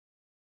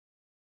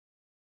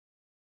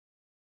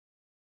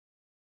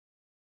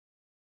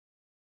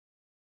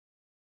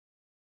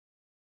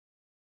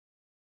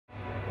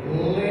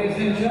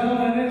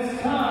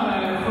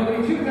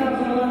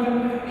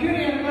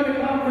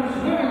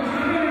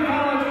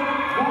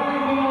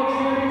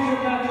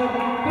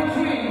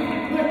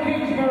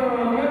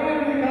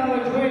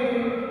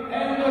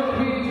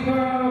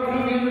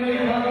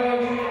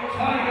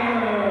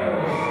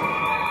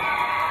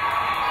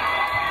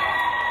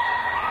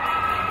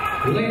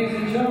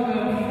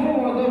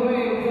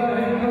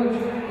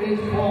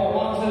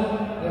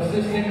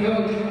assistant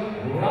coach,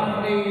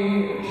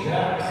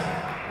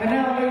 and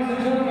now, ladies and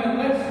gentlemen,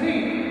 let's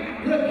meet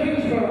the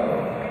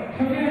Kingsborough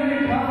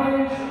Community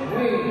College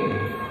Wave.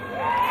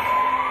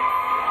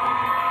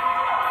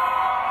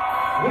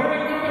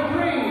 Wearing number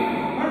 3,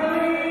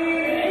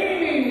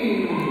 Amy.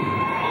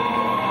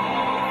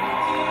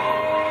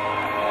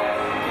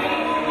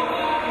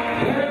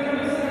 Wearing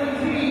number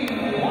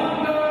 17,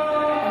 Wanda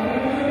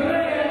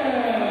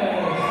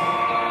Reyes.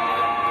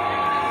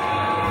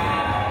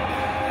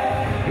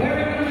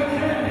 Wearing number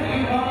 10,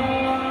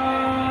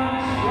 Yvonne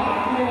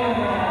Schlockman.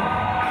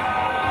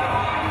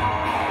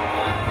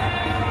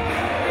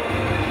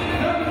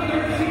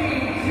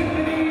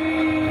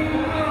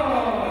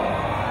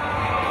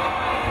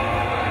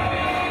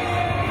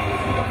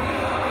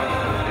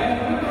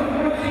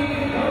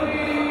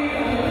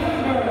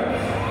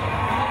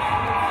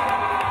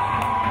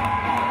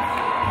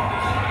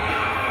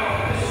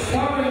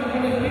 Starting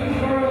from the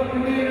Kingsborough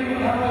Community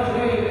College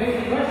Wave, a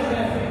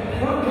freshman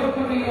from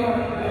Brooklyn, New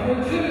York, number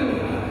 2,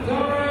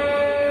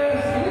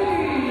 Doris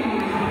Lee.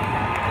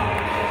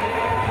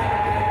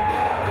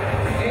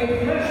 A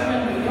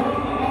freshman from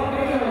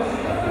Barbados,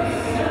 number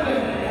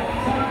 7,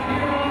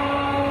 Takira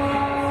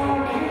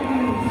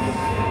Hughes.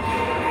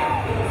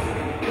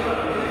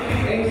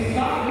 A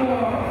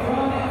sophomore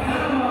from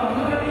Panama,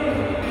 number 8,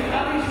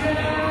 Alicia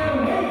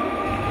Wade.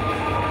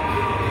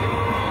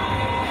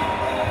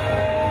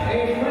 A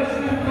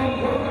freshman from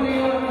Brooklyn, New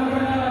York,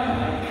 number 9,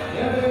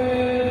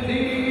 Devin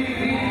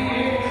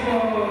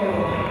DiPietro.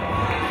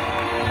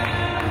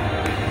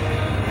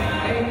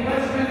 A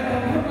freshman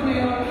from Brooklyn, New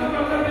York,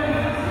 number 11,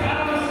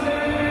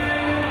 Allison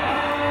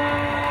Ahmed.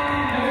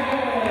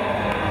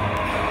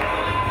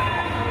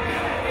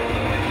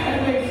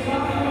 And a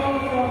sophomore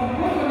from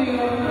Brooklyn, New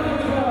York, number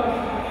 12,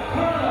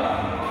 Carla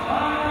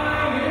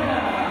Ayala.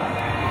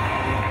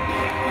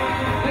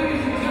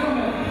 Ladies and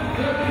gentlemen,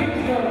 the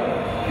Kingsborough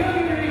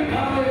Community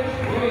College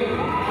Wave.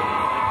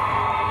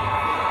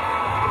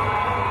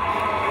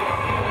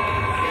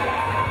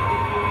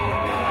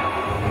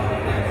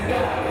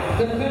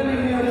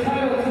 Defending their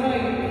title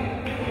tonight,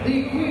 the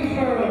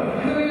Queensborough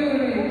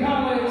Community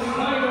College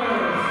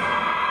Tigers.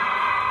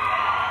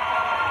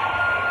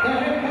 The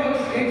head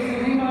coach, Jason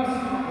Dimas,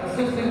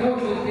 assistant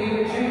coaches,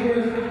 David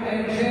Chambers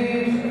and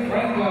James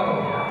Franco.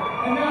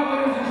 And now,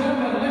 ladies and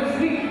gentlemen, let's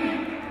meet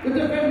the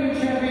defending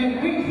champion,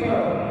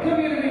 Queensborough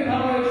Community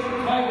College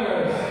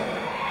Tigers.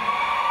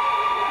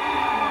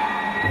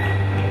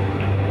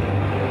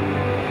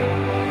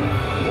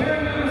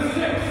 Wearing number 6,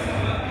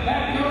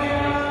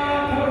 Magnolia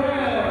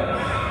Perez.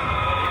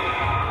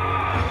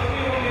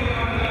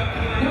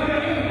 Number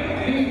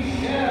 8,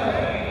 Michelle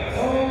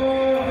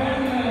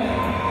O'Hanlon.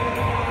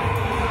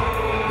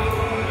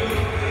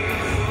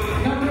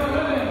 Number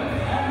 11,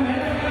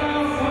 America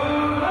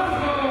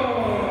Velasco.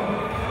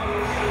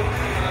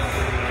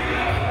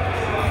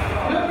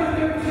 Number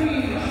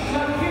 13,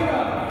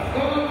 Shakira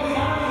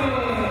Gonzalez.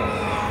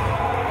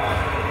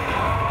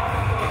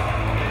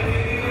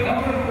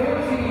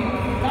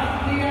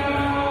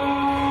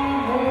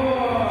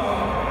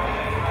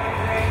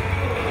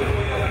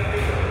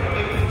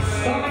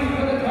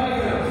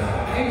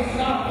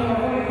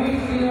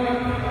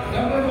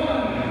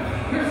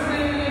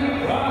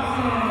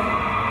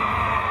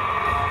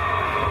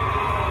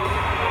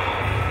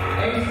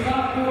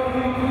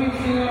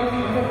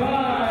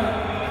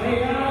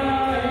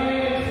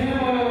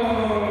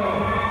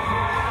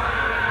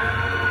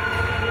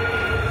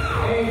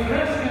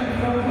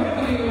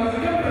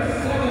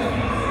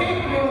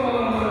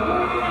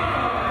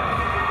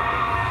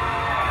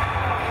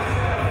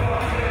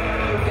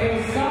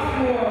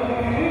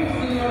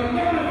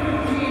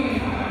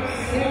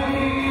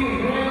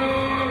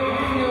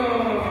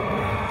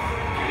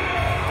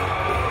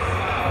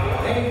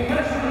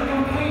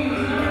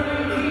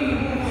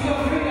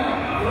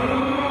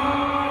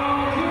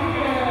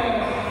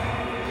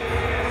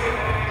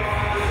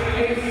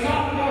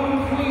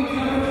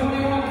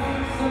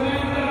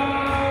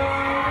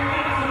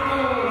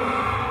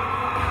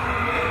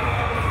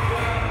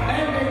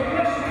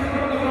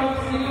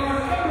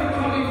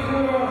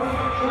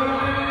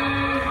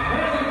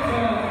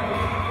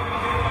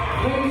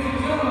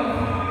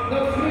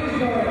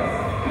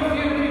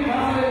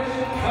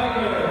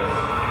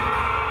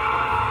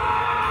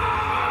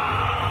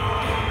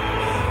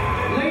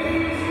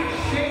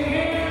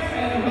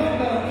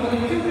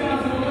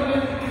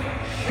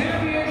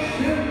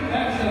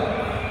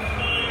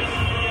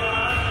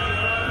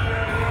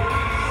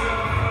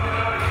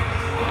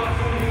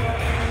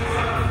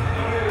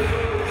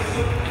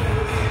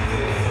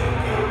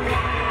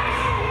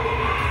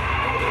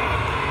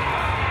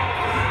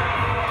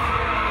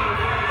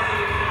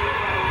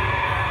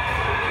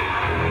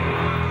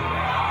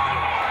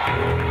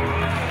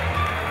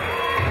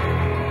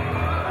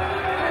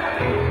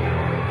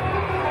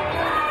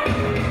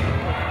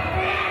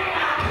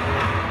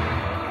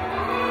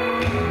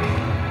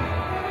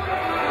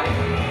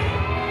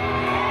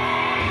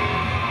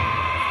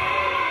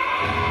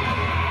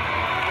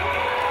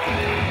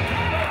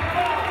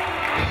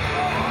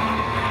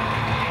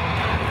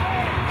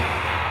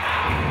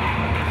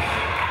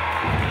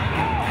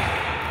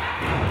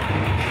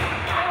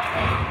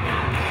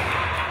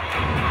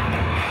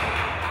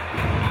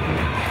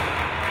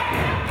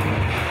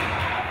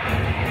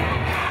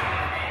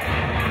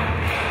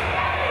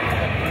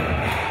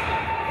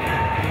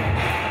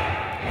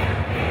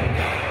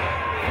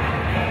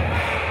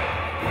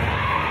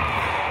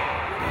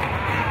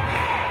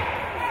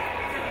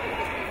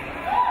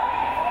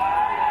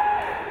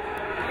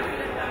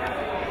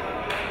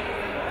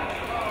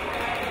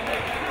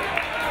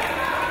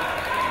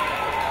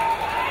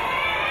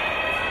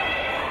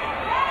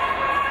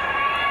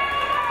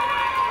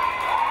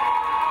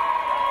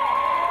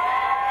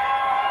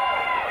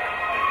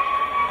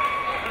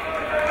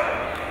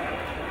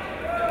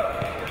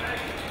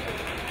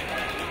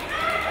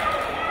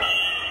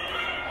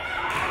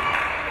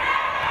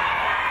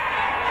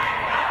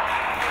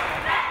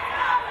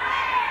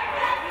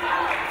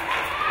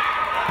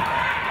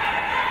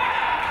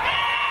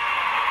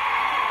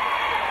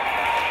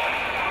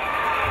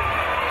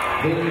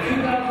 The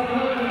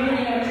 2011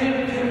 CUNYAC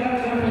Championship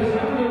matchup is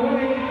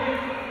underway.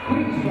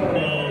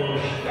 Queensborough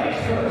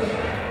strikes first.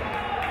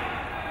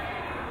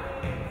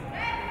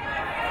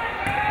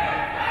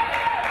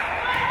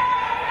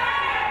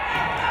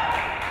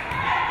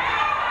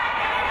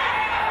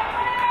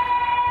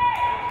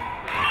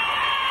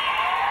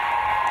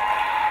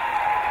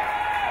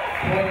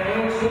 Point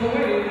goes to the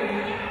Wave.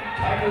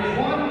 Tigers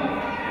 1,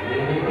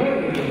 Wave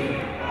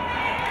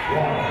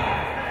 1.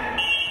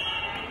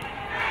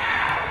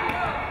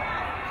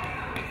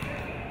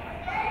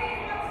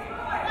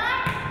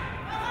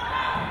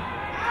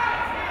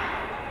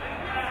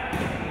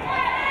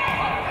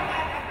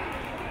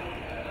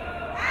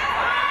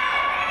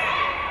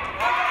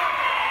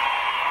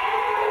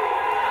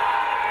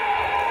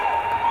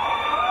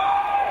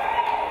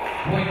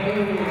 Point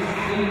goes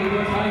to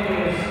the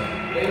Tigers.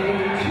 They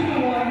win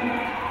 2-1,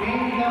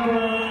 game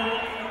number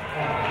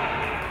 5.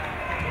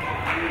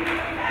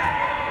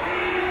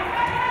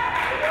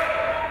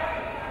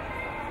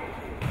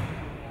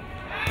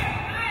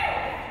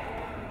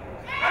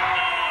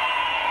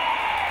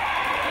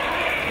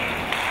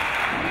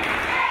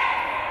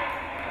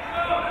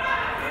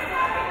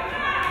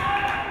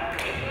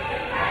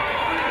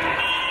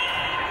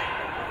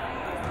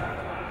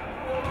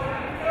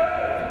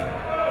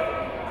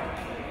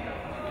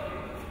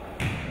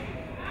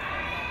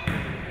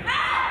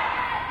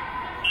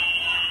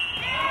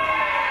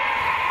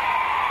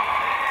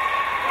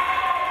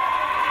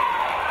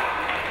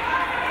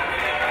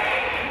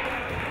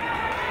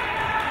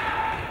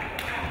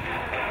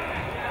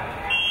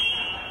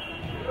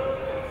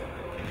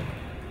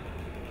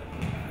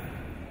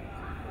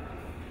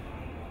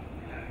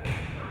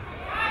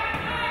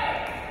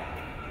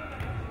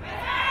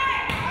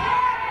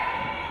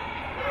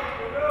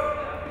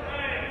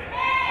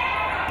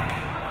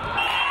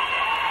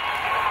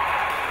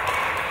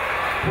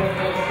 Point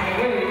goes to the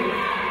Wave.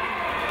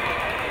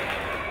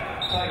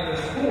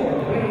 Tigers 4,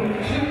 Wave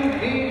 2,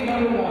 game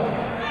number 1.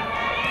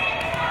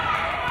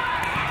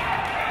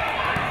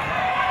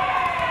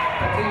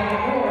 Tatiana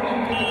Moore in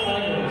for the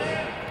Tigers.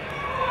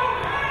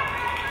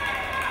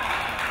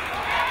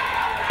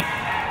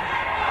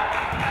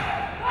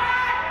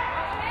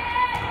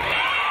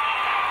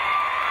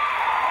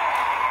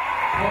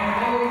 Point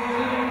goes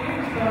to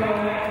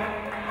Kingsborough.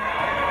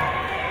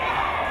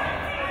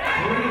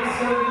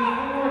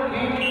 3-74,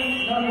 game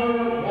number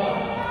 1.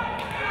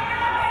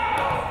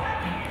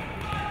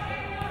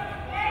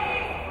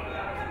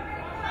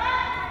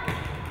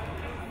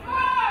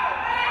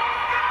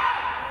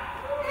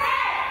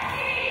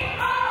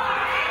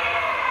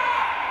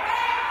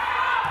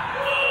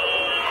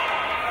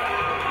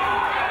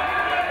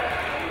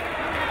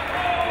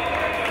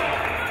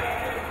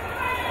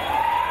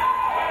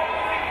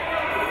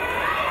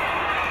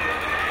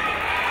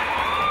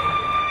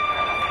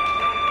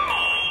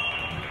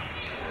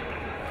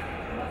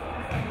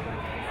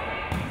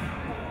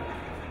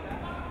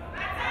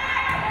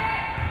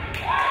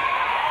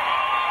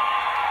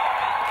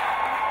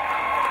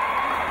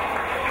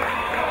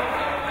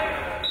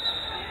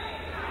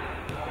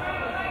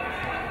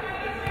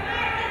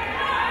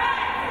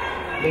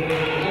 Ladies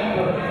and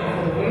gentlemen,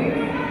 for the Wave.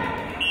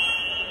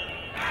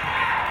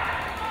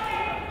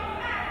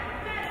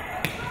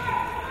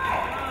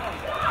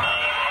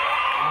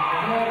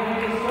 And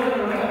with the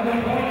server and the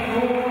point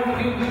for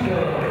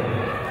Kingsborough.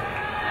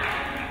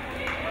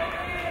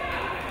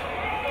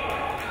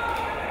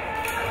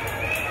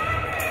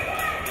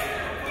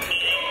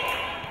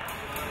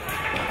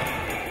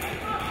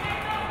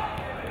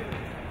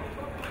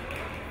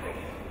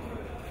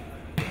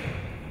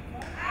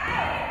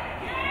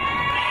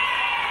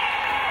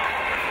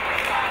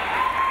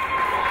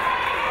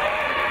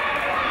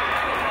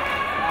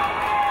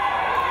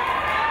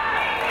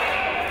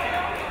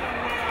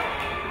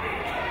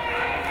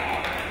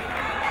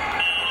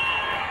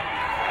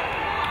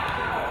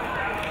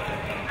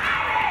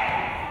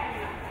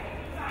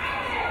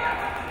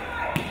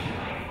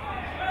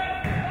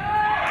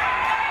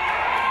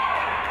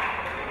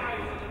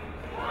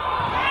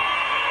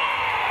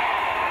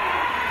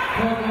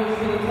 Point goes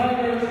to the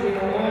Tigers. We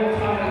are all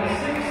tied at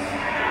 6.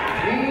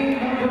 Game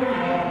number 1.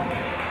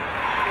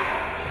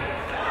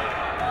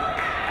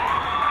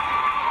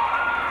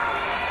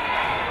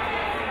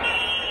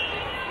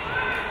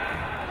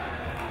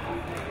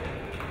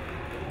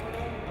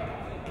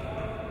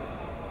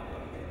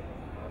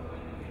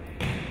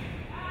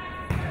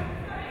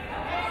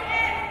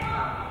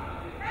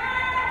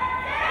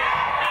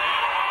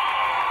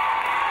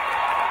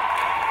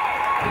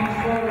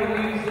 Kingsborough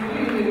leads the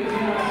lead. It is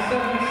now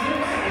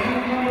 7-6,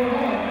 game number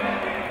 1.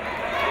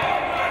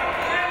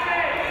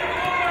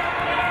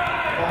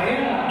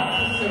 Diana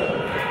to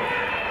serve.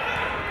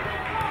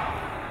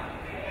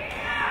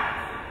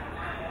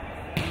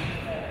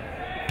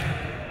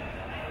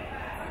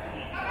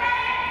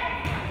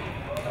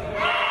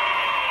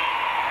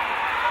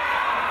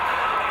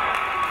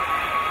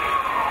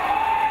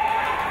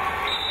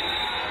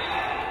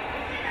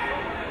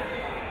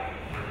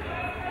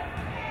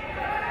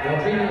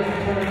 Rodriguez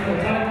returns to the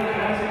Tigers.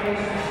 That's a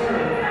place to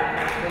serve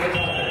for the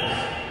Tigers.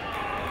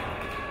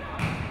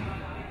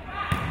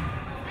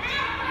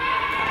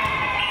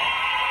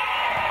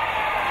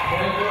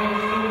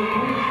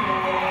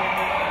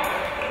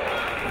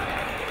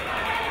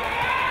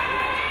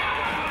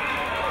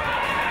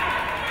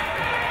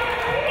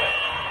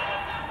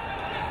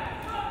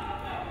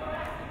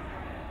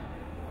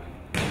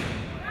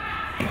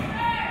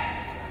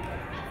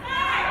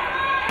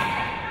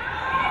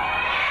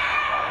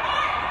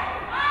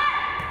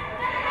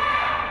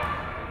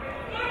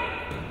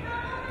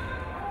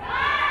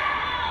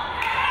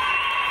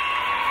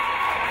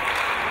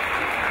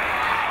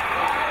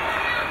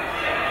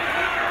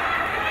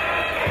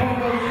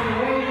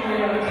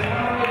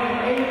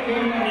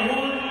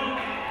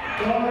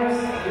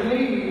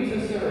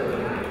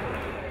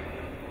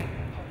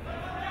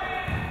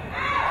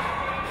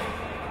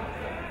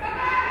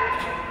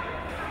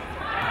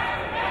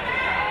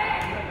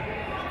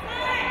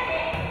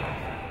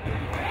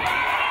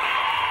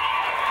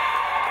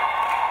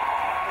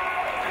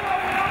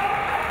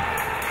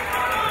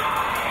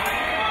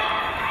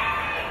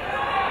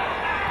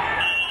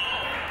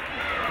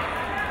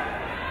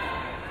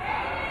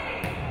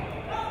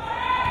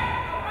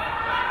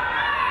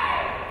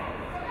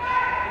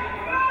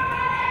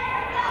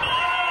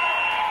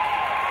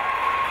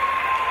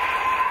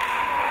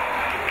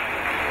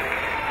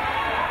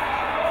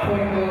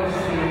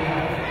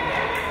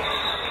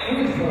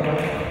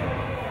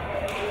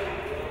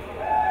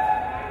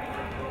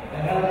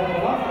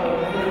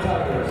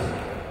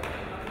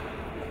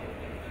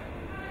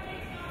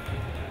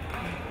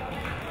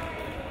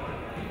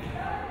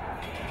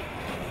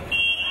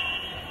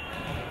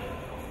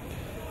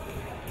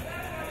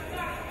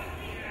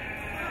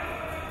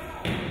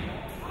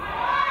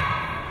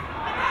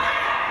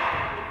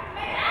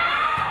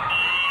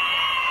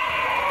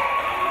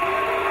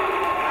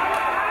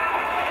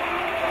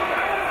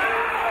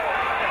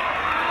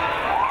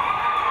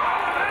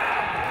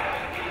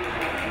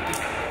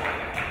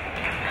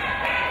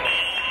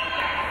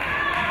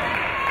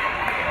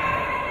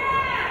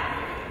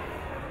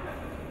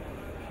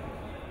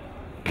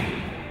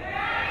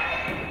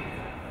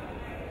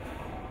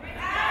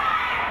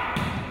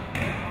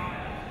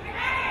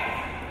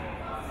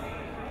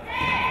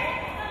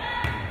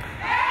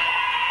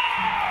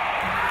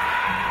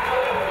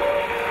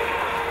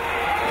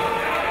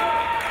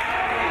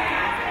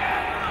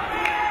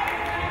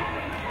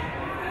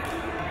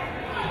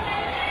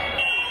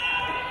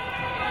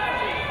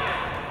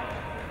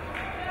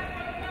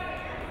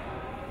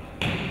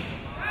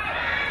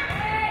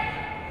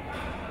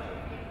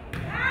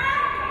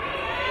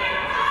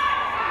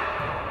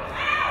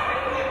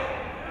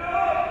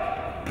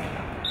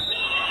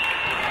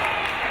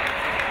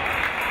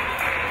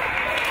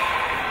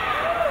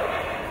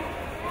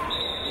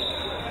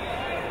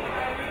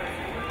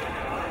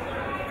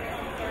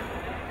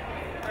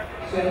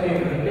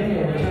 Saturday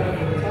Virginia return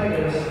for the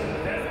Tigers.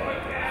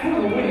 For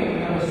the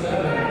wing, number 7,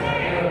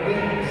 Taylor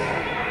Gibbs.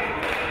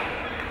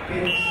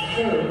 Gibbs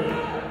serve.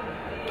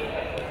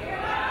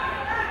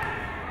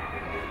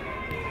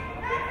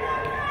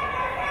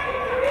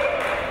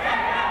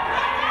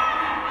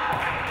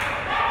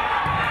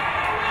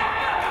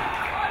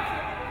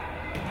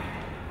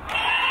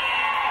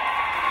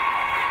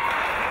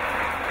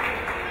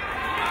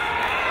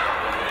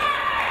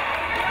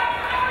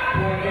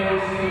 Point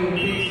goes to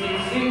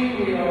BCC.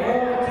 We are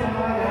all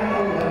tied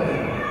at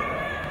 11.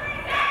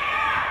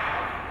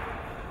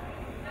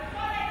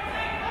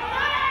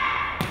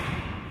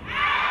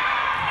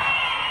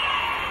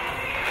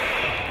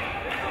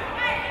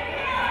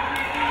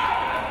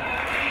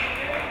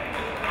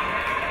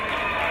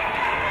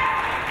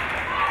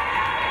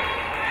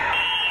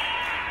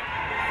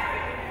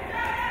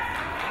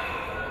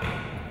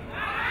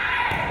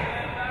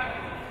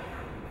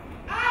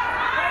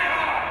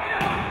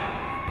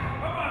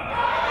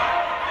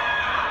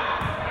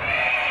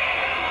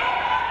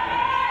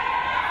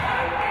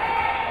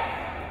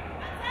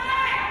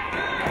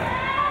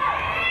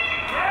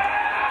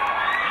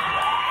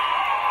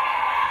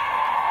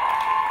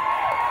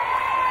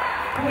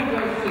 Point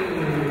goes to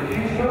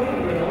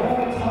Kingsborough. We're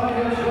all tied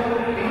as well.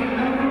 Game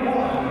number 1.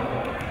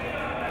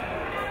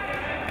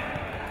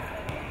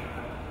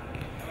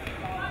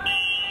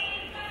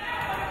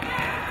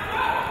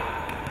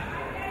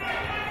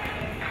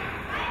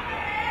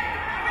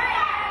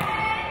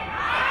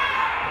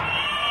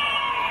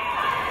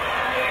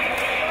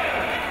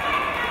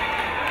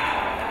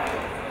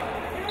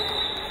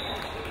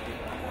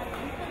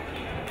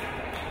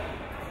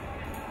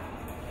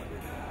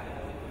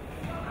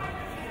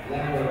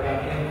 Lambert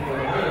back in for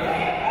a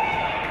break.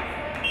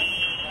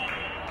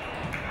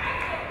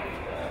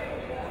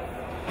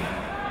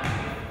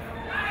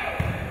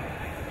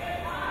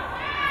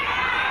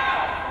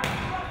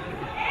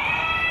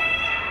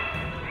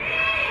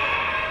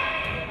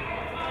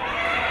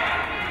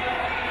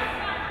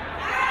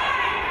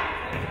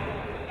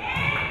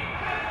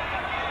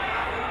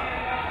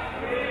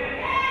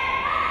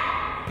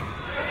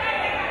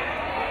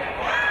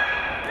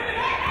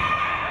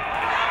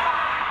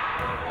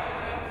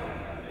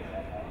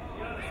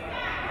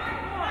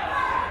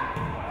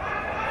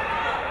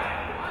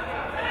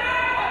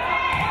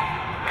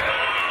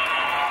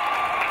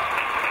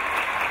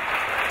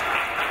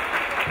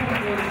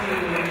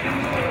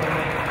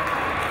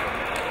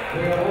 We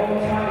are all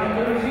tied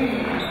at 13.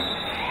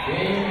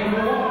 Game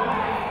number 1.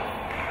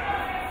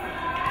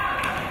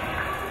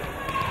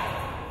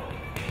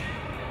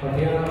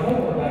 Tatiana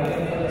Moore back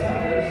in for the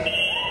Tigers.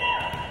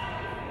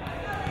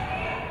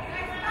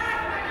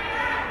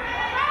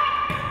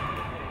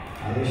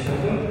 Alicia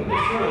Wood with the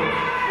serve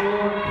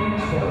for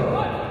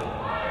Kingsborough.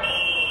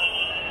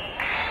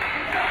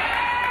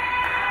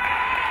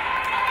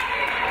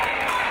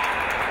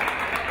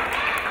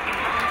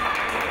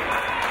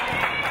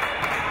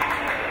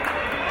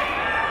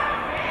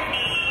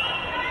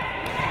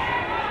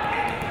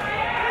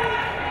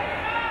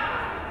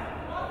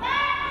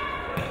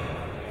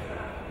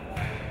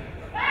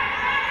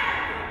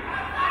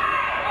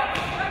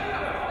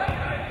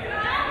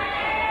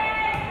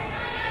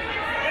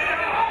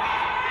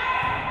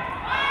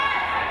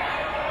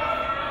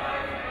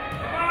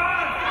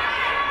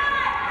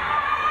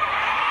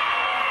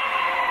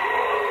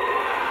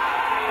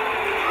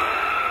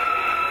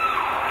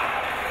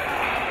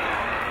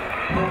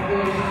 That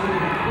goes to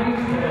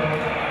Queensborough.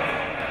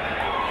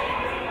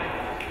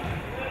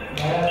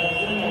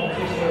 Zimmer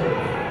to serve.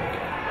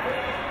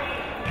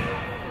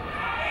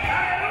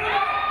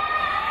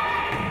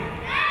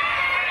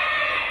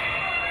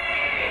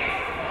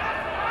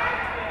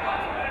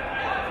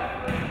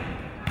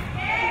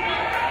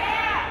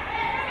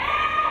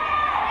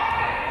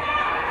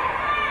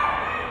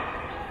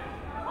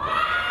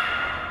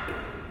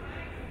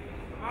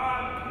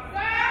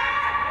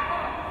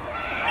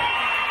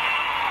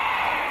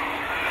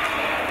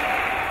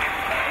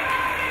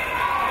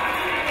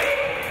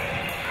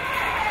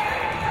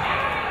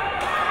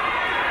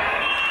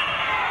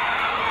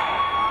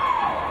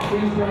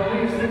 Queensborough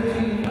leads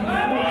 15-14.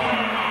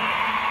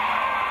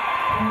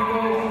 And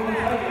goes to the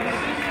Tigers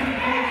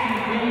 16-14.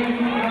 Game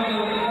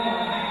number 1.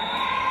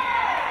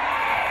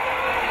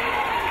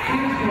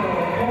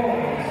 Kingsborough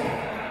calls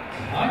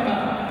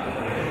timeout.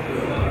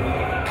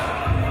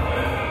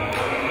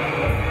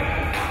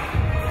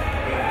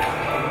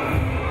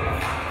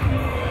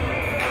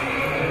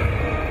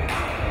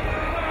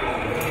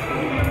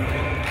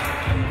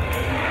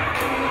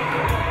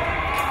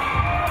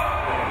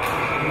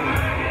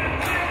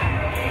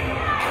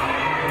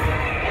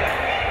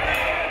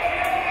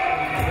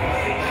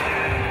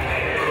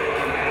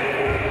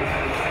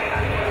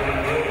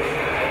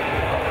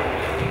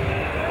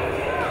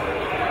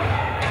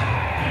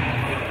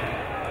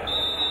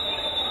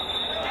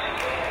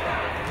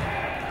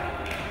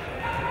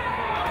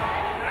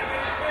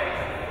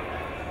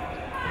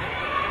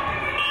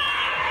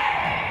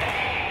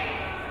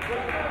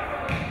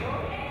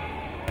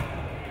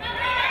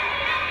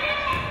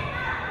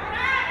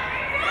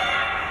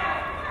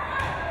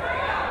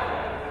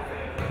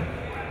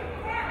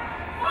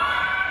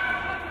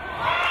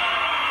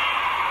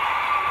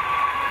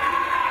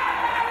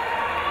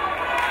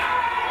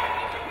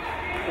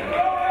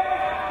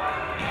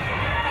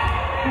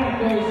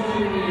 goes to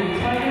the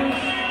Tigers.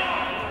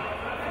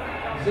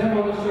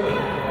 Zembo the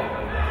serve.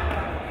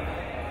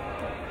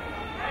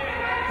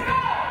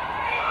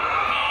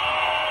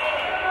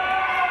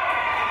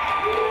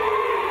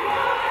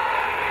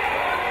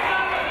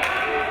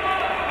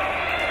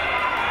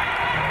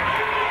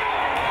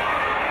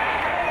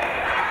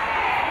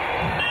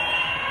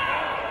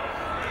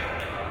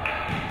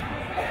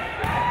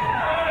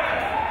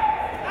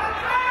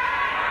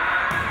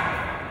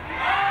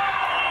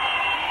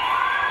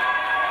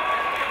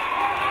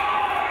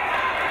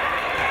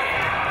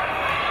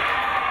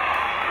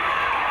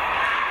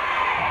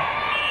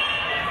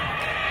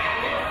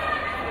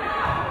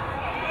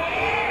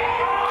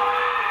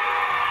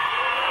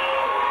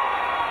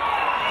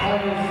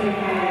 Tigers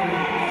simply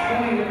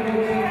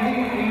 20-14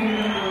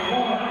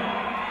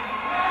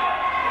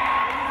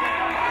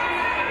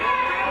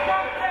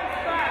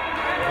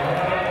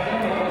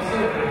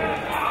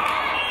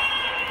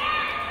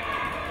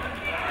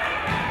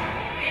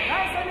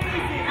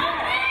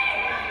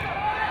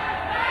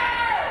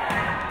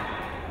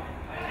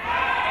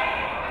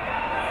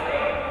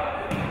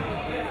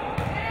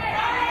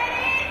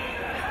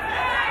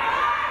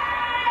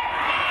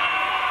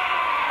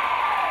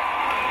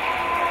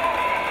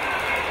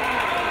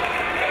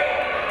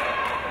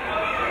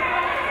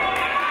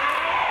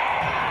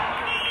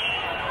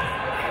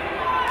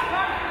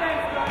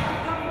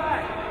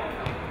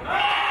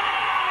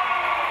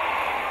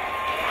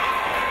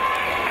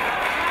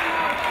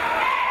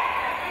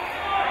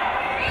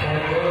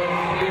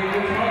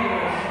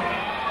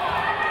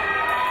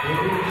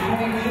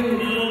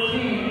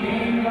 lead,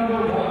 game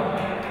number 1.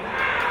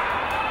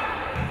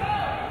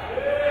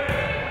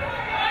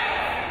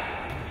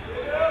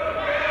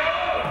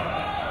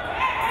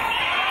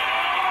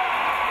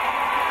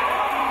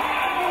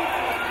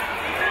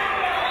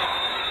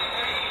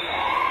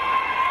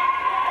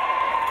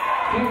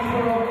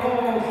 Kingsborough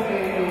calls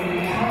a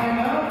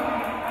timeout.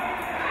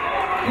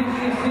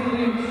 KCC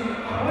leads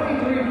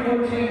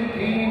 23-14,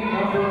 game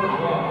number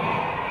 1.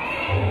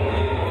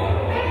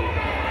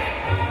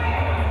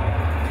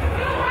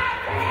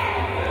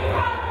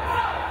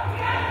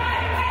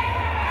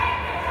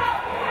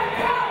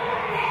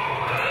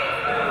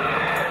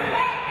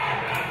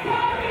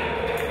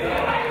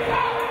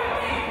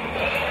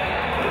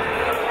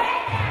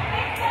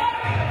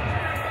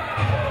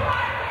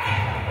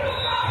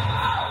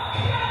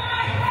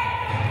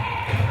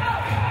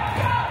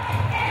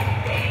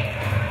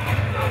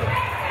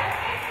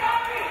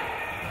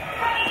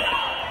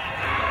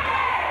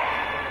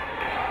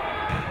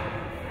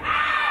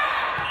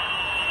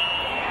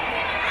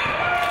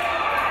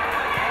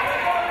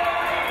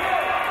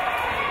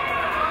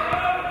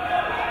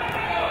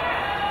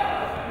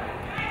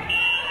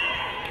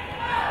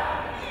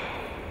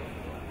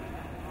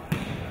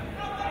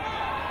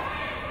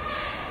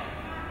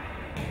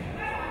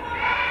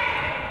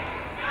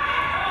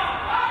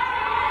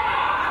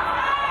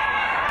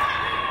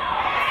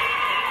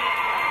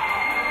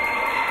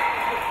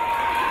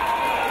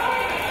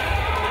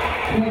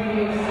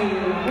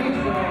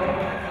 Queensborough.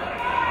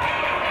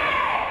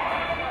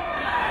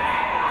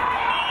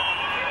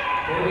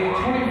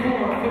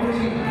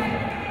 24-15.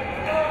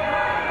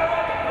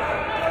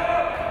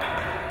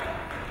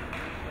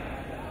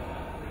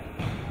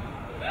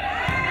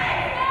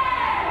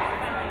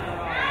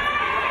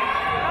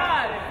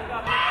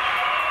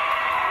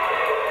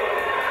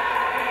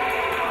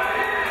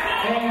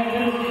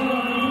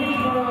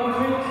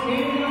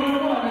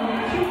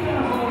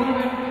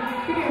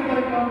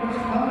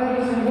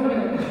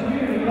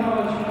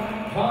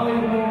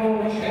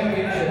 Volleyball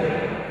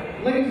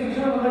Championship. Ladies and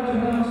gentlemen, I'd like to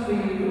announce the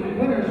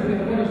winners. We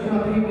have winners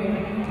throughout the evening.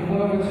 You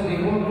went over to the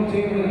welcome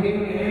table and gave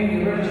me your name,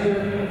 you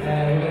registered,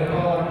 and we're going to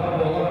call out a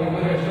couple of lovely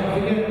winners. Don't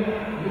forget,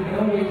 you can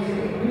always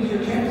increase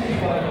your chances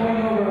by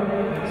going over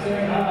and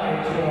saying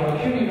hi to our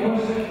CUNY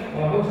hosts,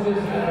 our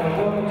hostess, and our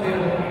welcome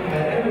table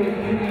at every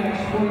CUNYAC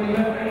sporting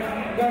event.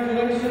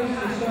 Congratulations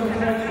to some of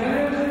tonight's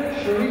winners,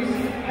 Charisse,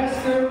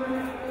 Esther,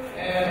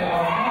 and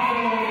our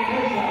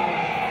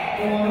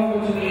go on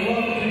over to the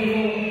welcome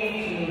table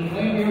to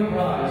claim your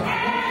prize.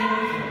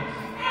 Congratulations.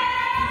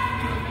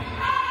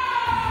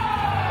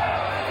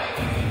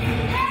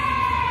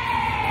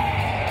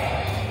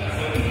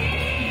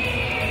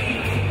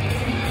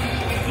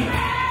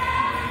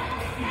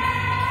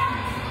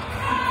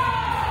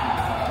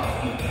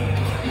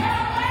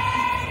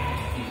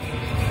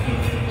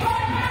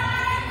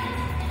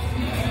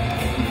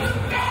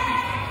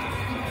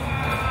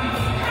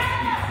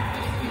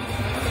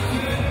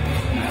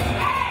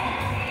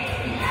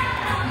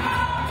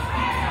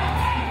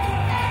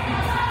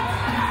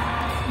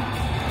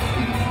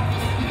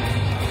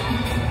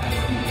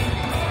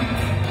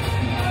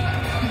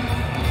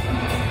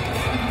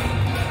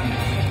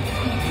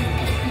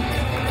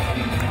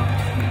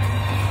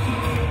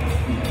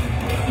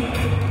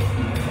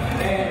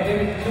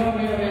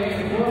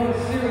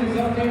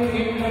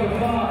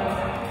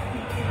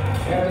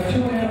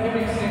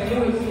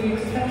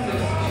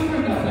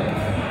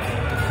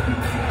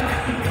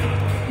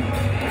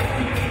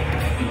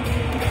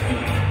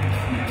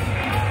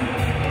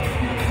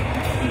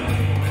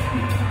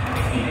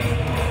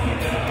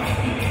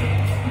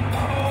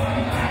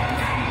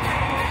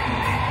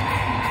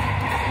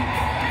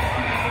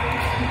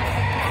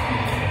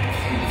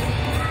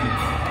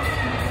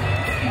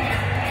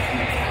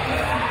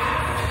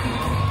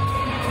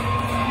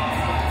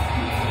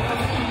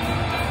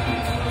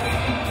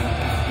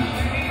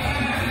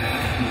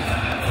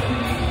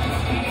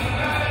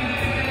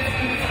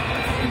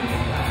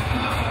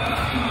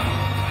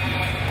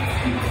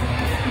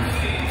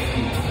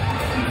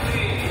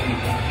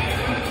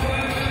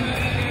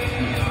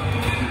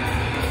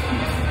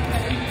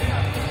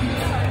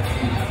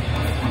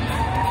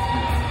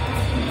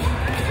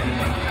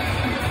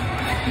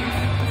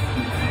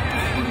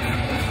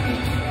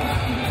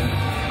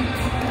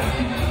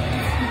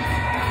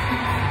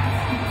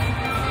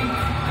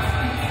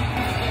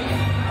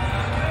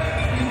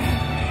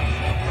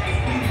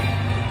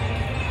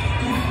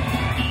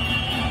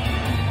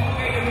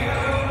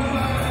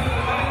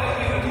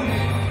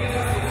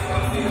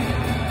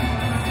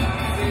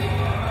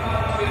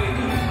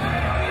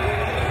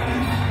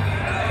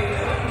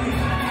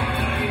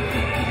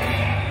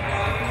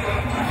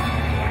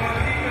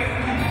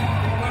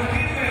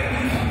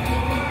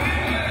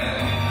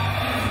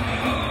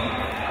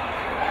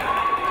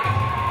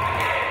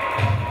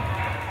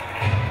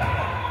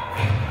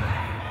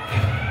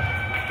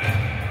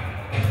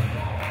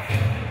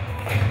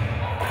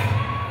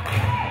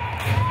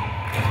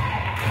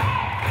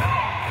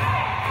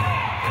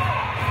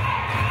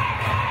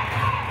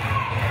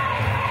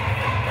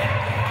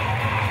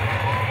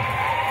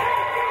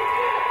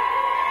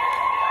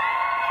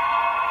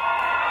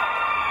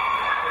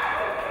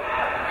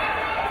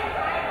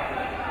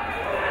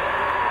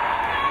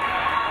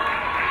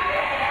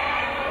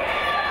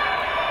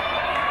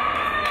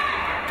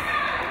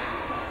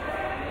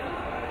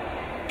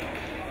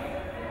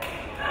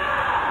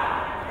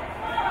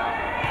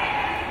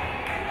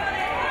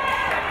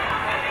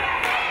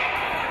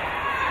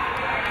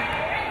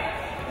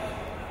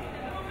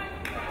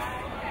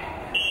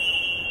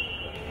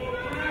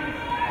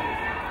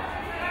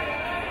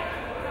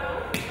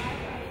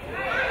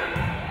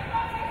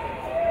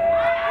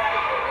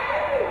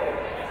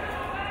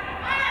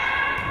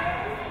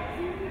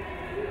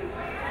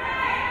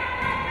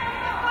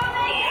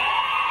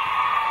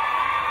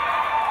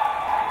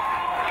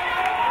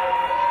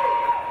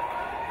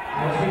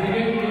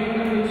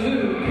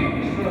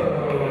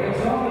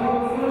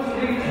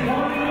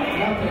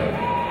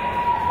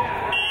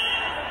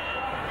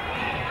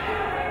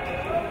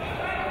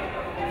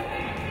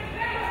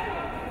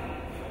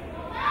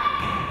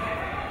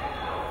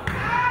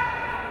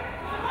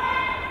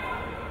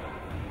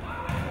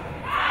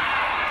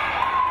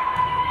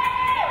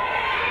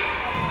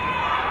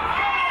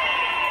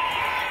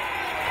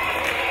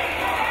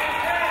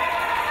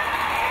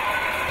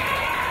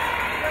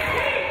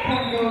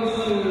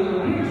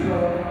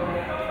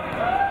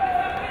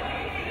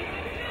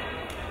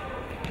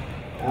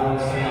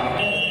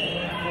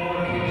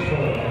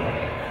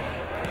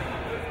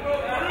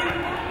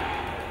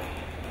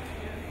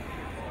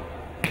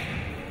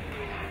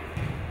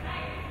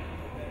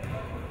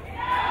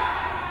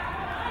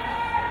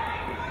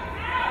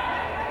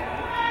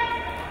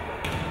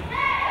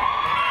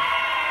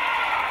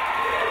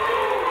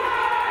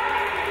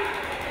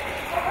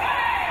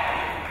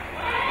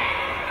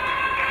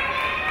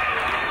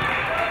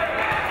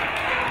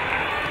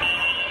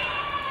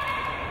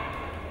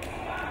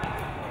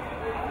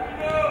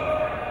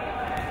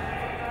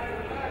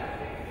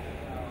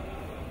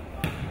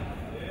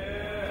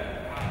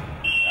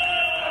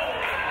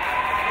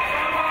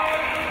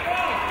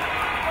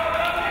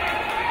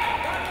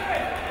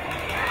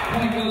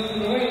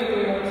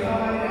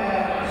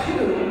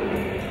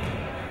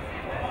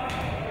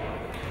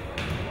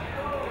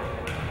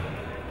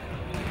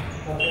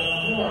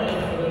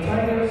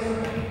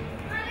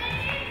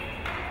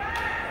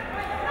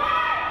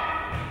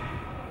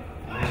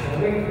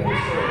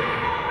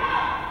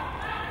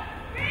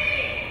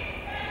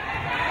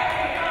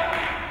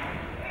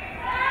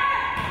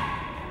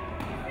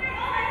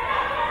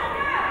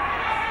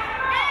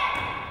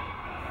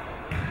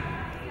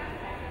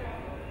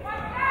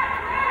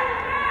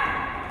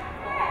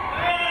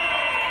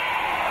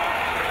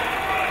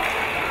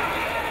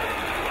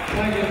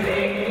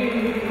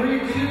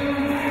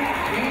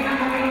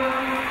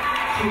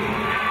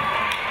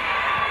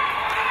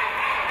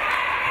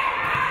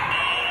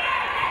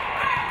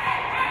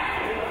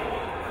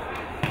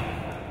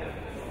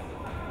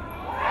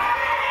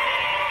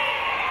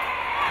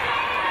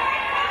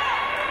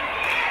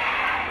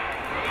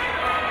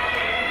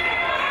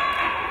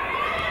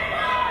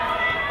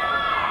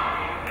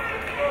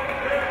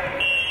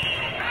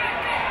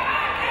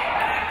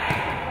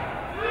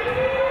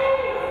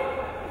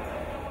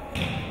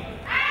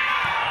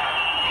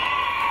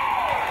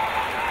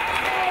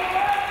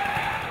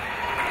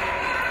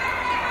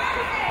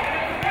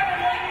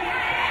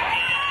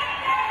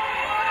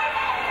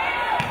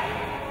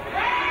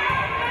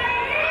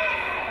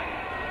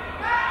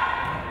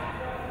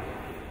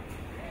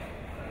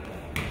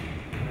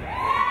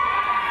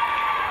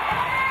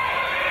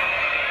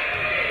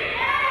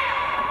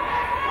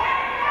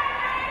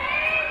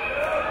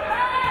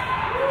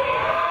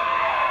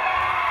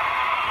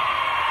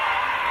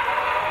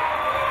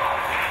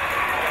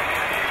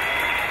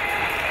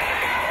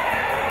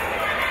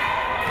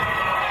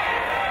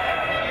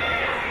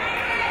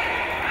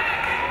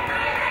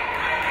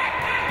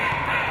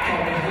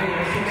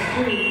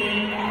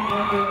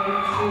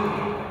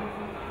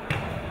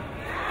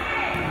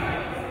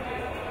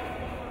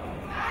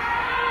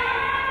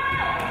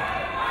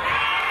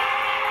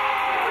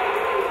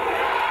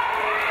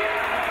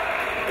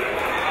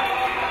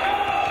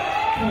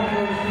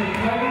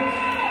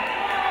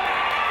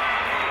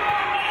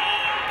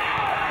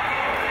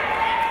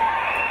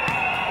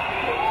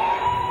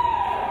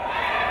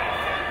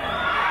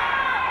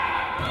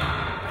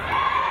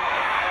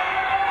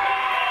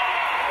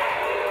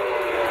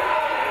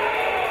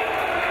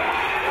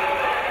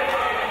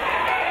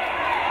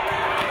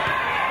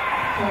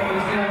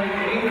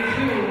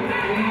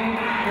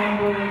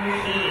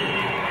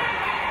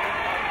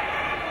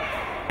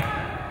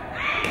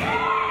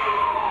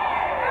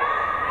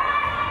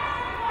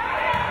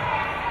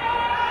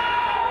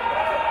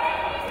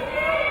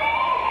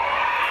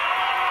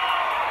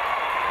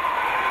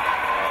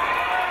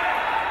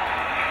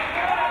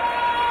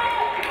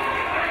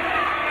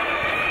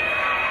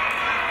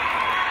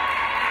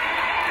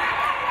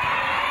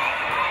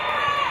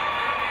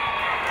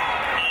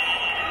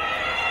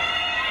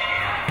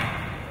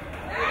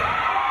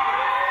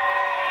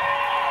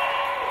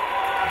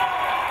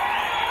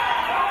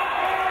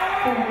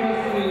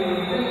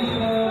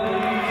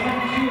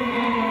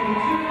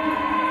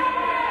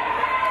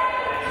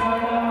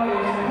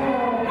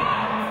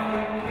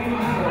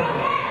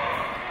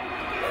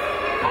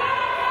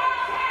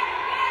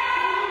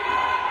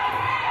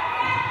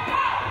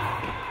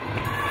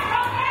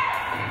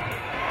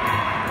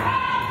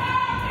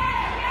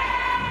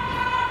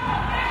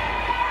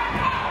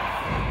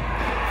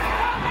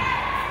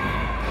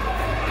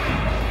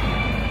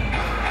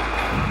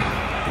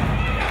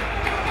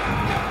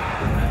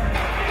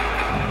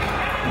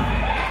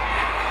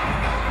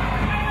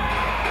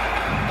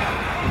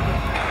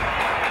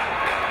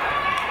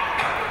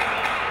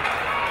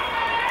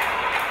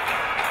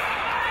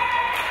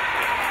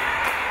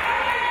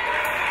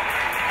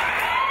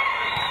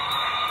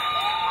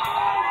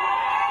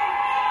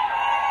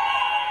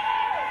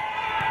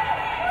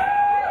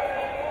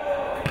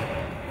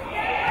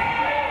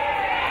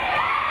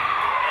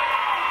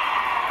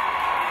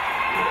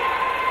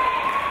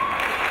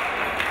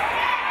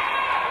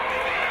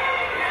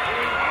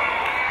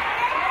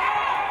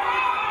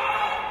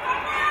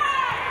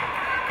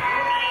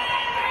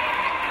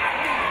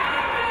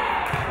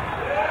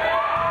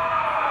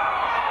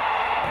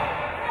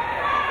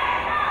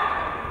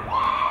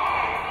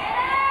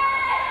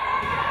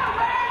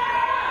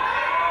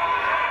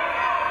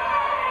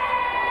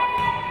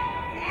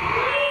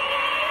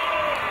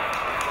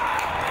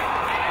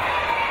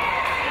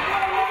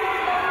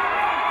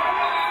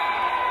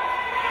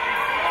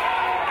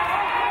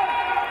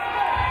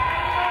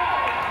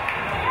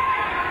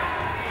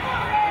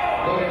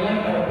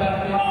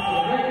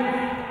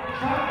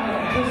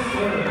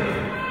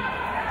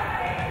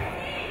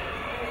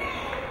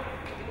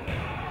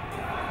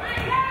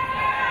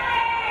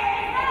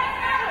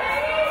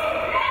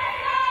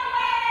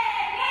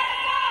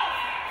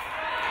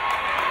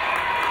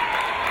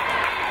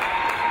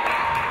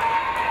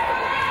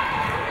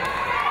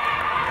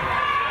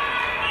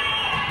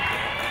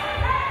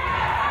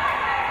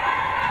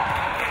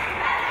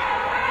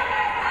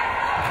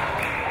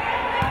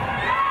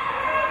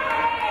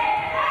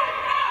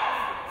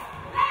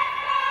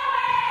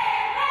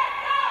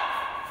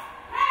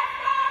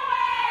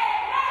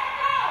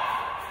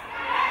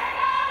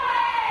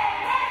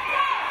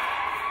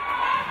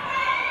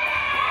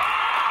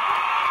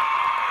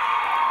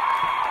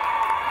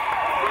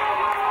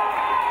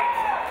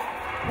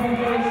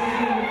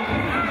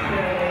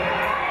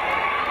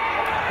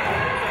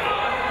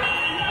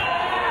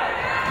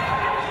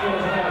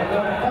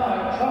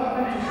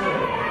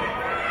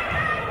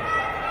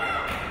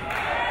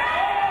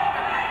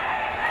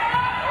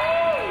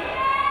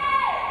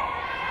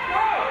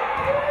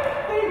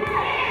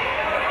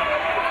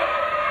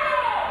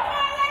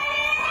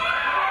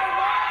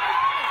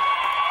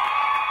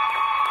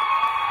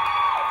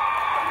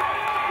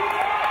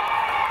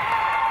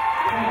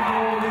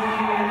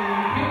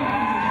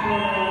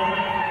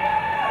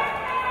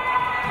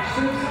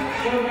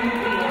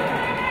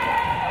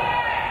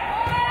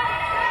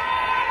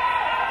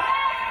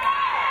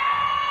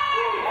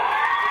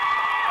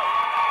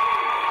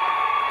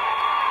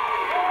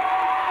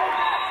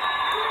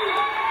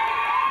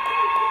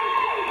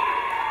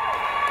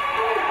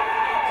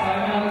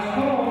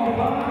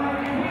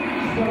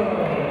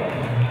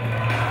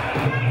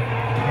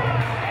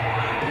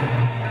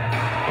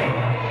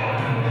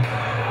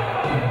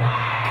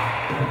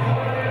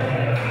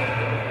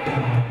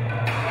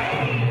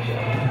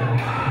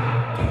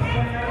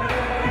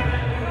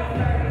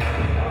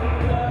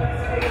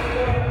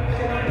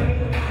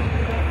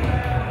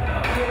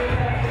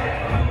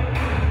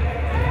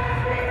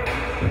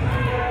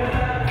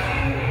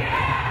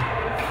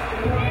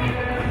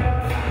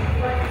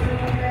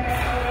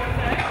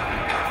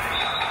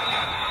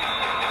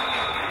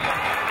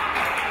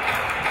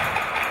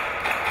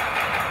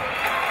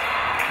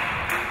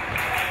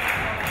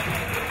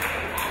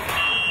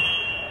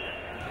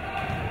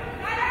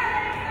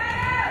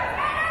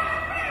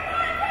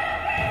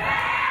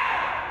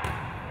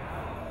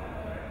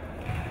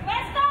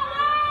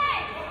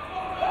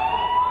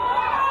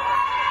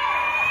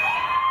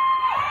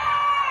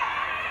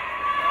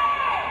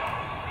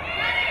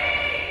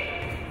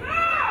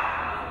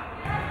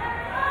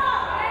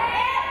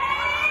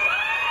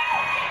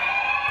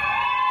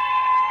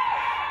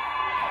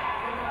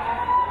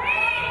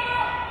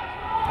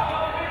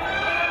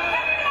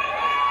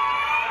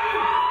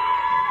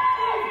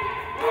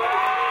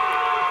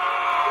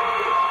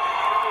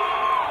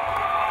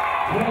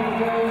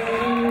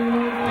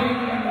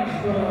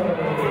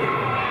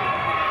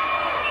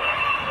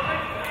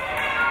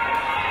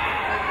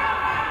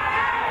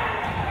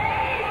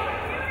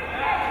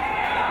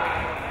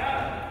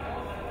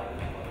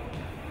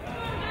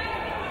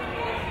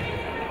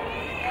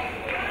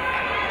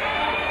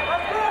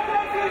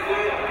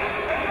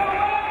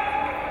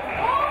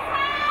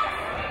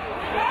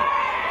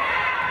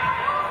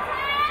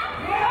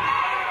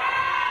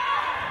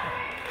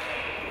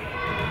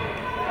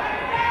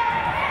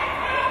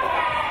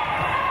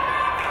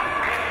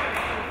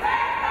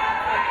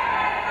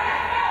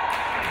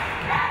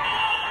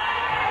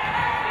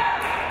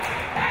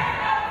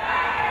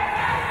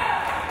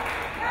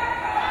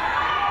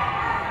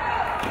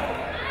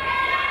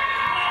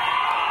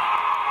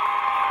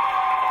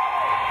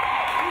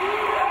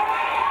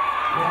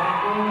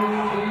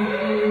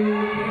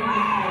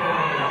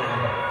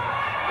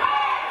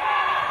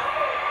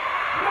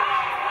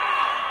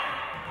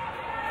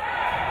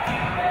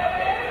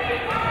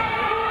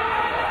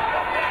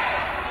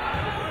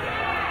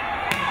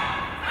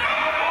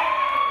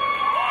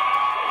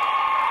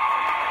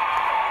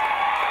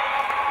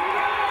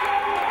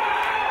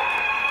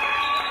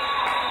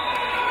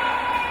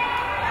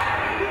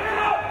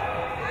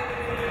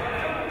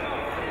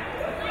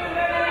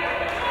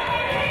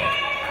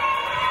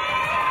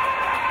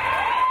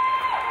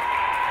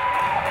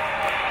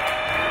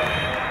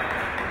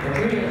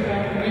 Readers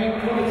back in the game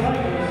for the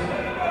Tigers.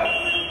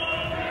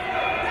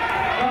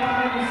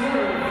 Off the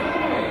serve,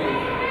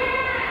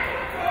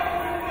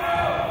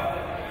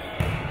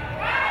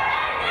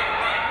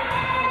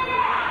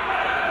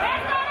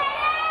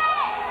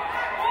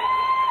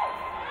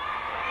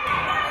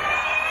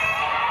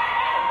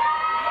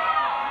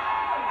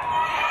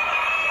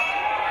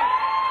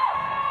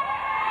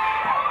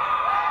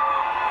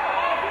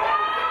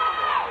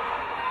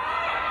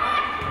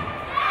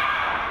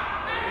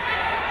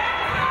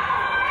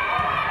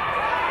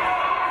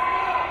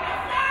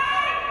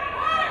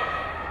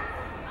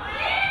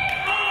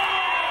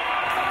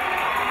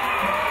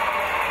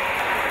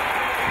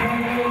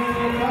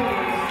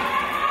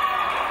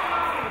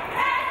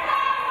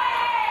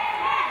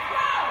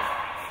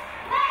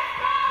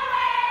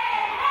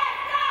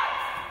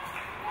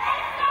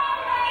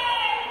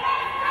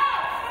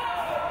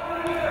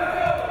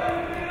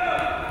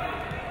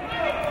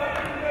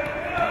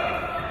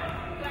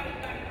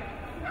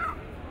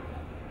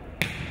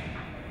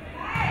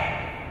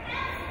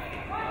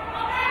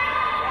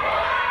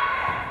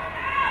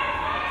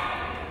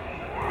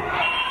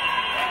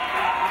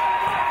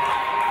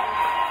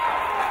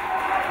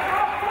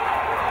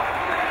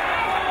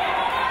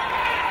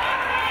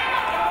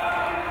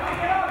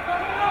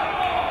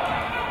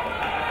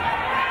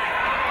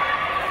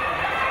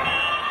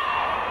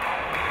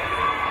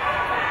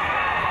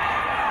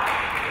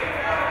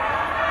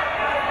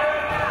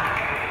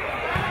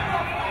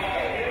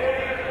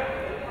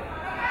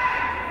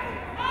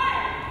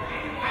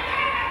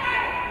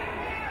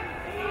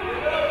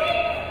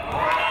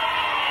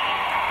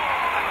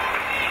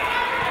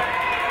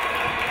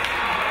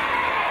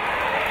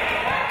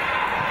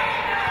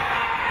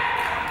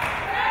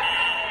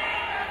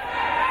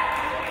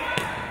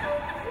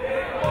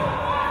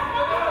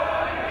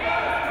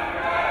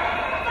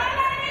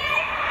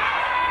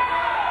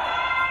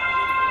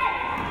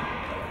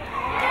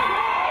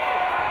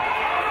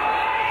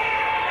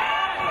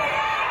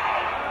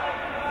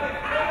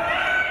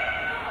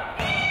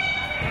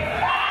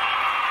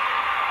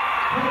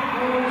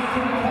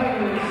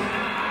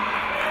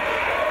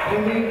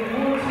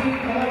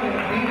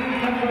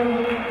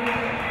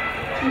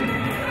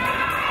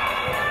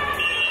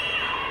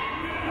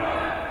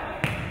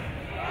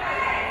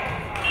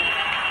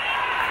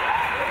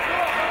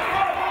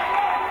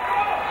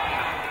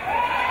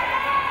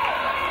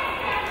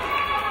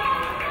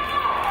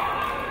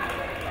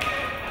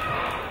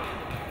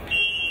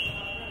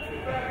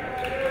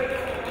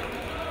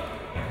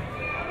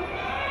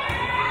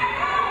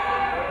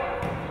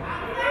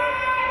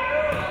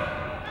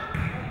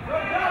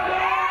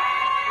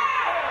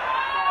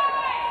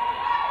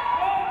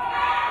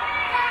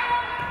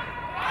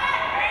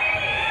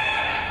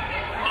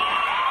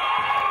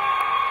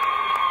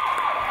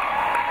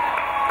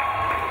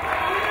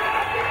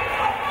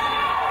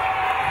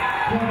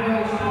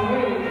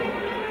 away.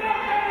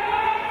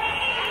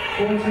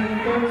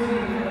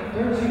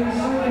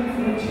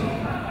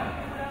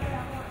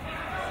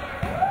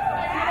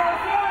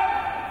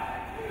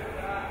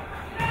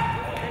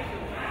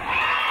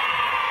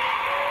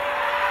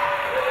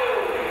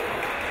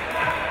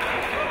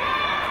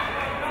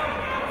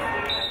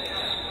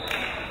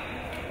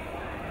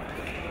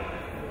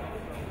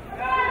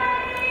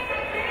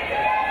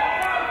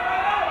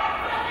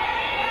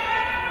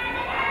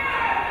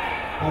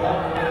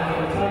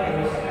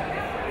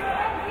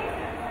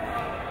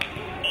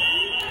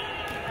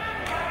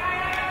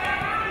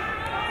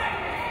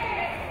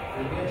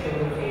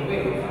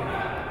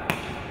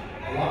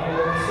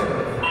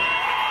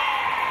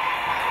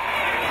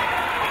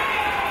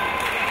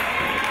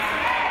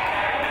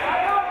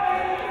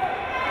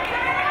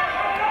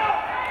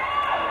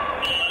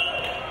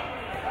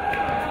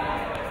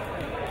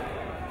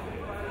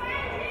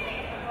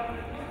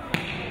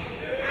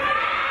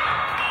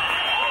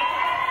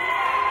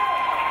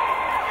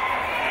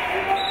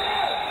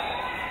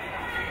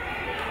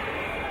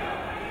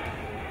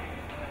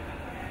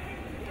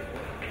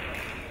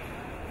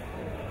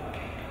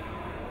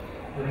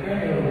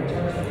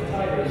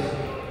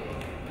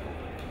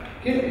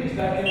 Giddens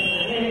back in the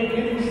game.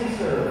 Giddens to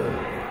serve.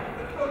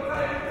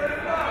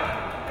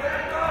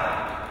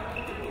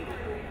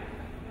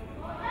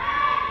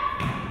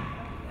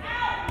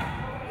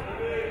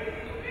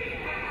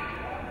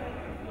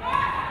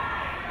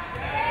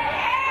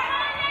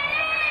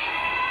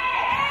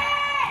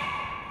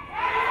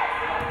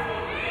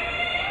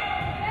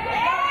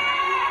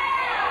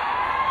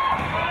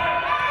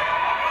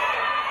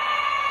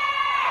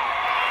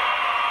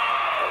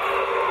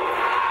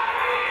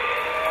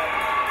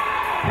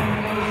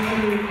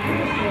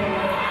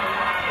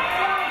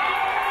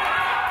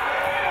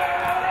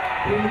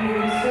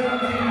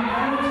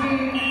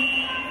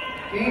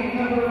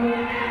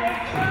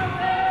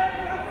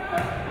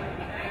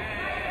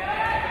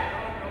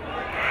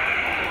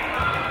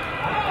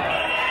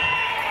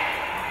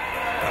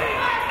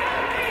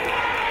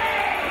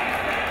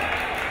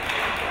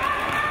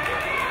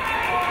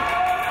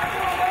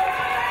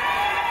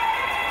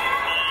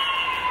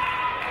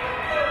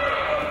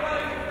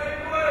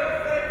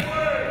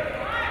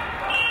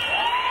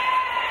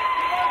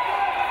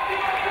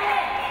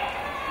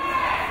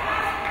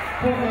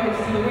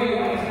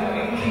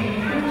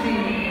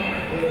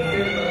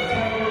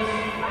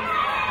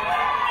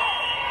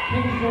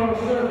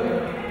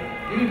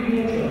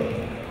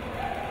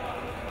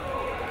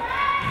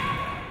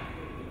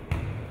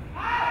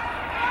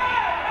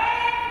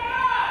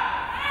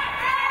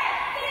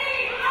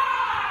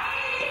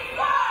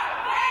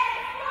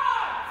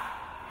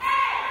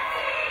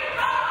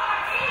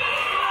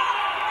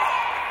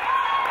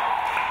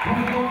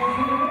 Weight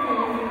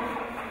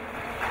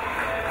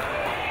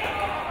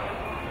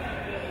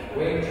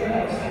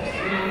track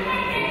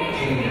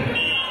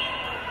 16-18.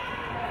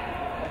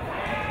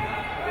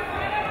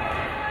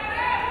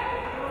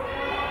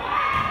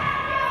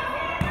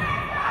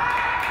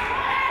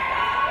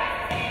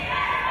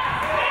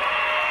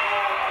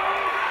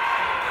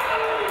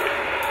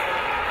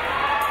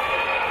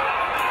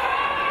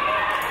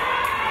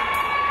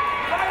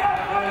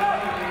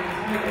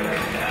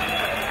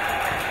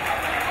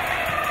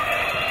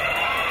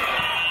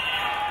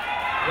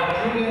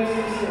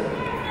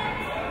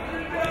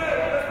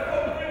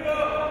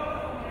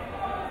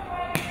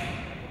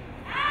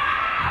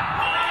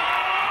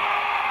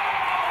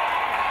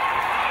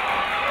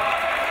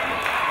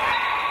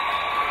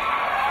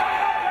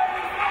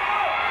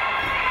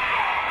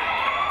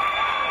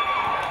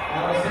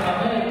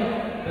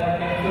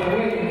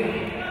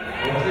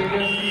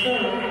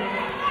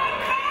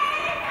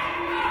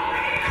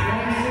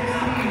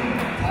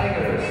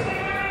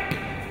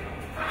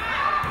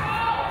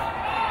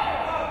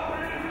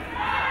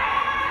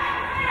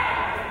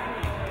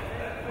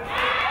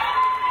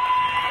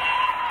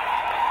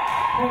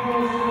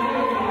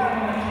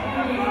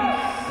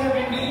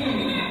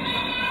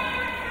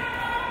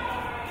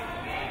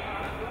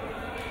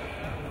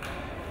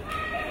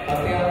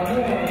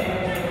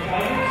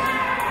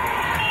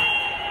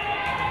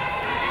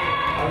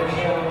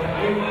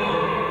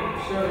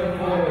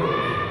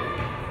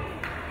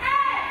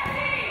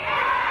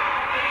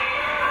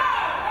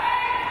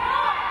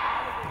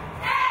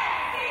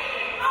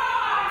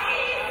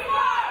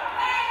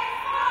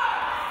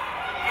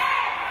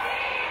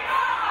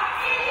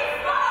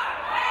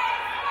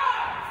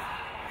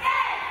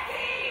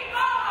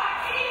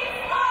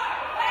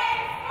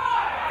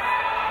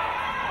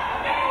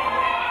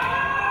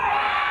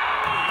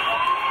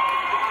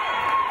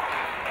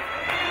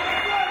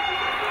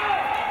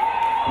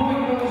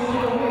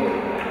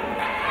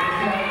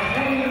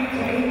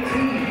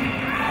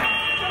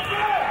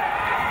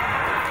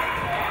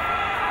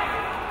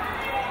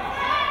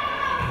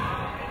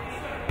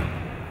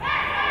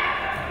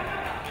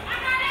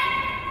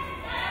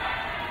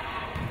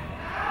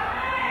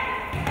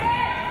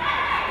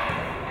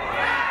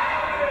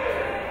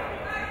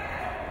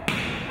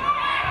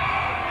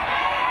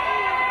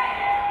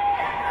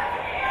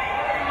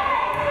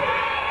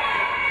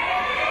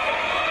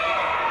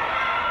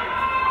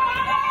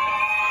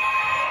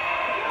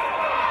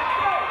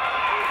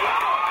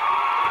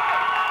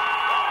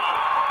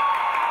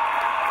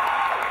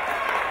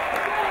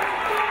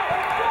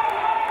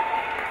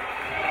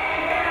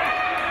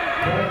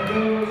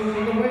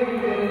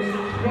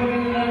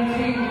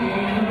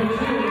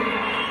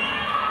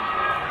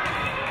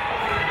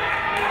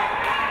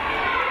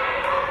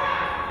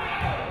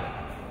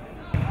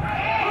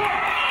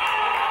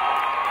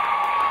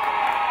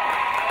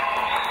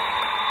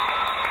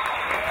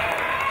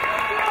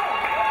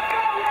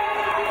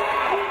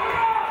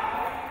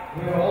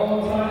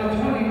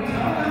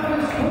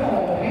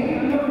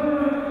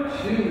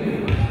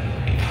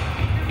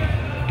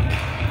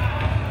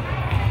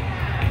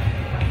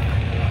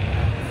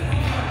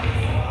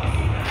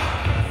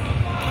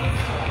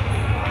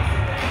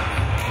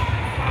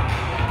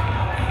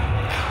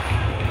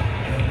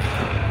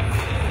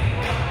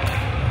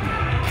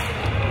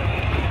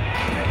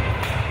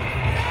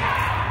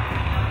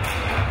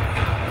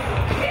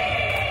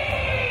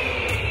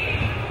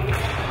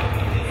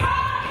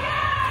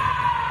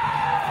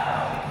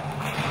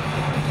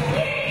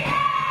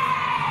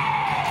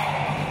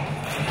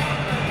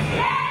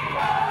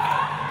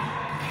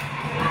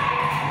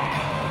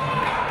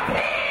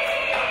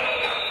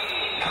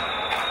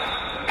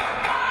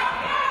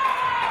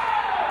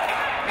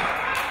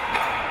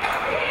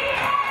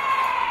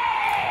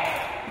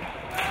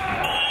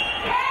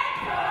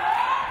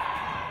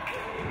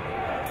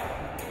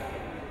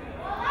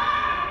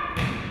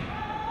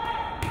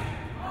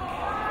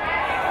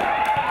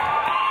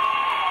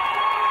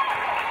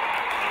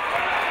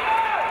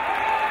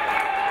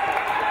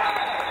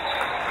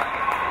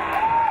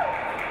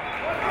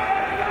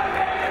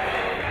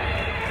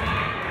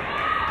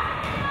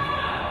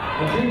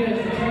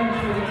 Rodriguez returns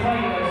for the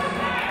Tigers.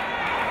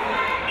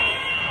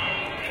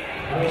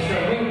 Alicia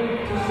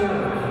Wink to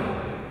serve.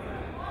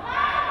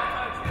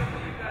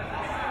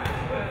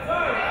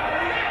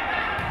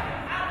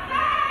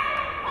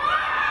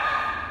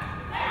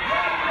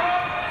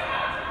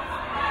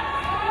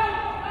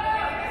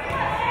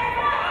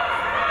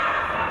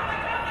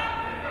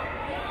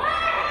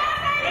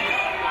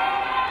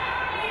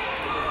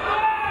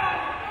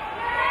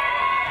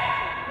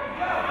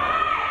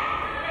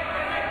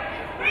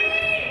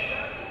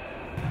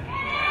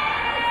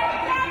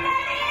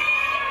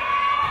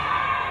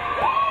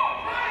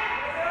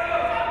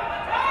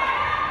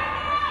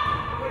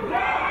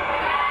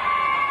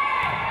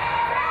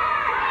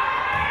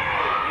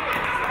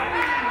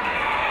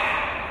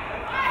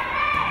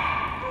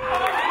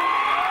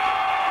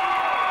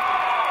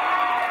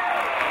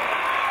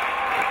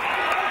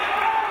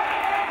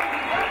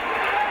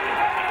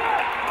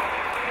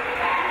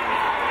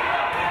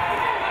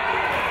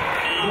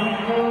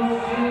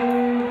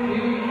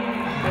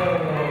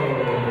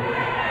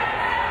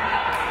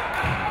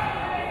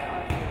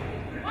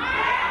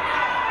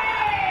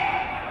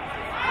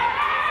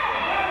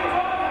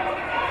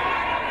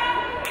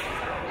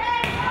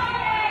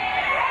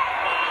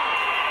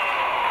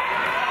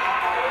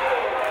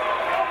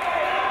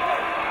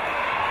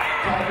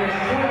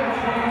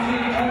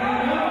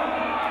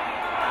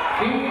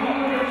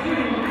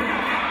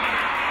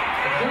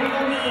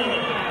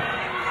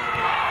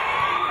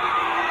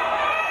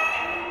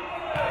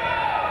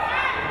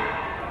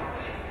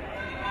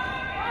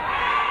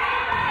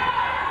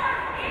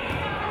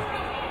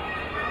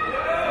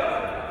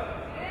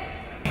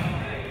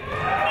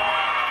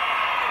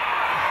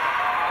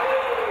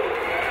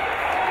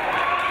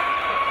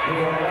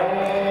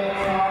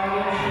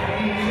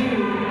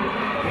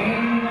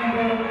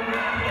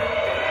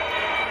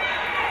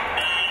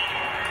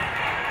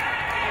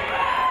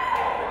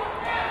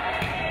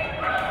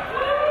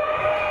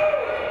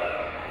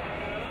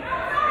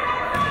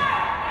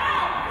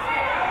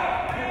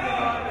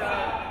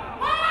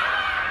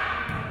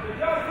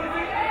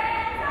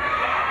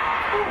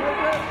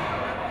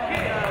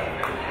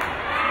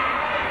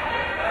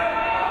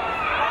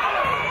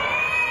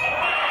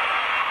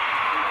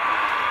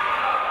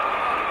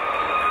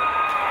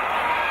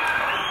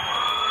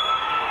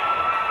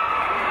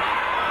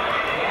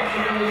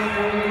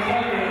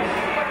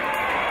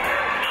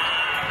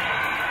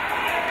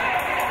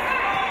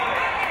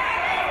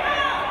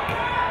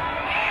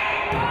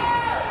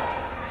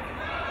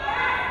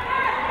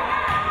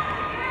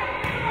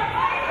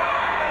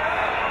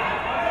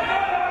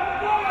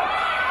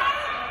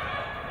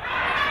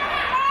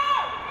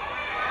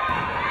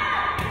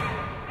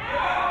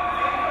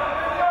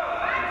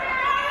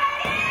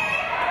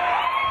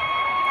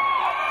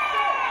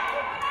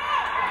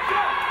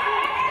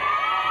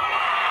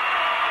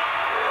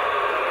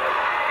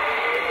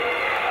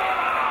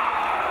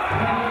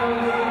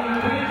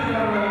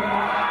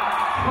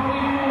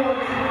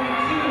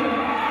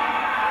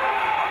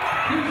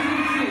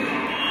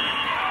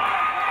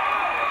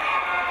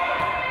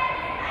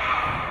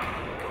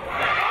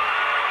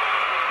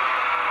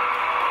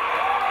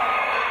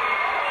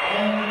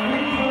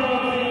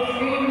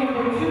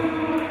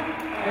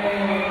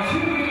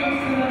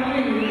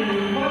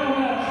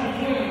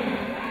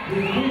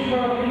 the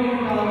Queensborough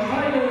Community College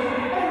Tigers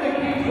and the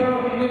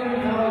Kingsborough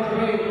Community College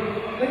Brave.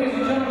 Ladies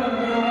and gentlemen,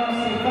 we're going to announce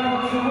the final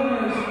two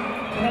winners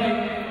tonight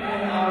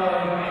in our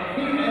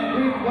meet and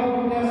greet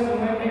welcome desk. So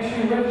make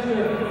sure you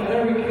register at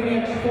every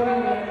CUNYAC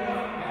sporting event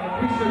and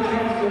increase your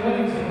chance of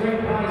winning some great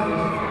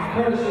prizes,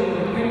 courtesy of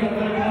the CUNYAC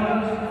Athletic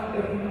Conference.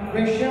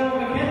 Rachel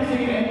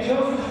McKenzie and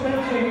Joseph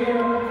Spencer here.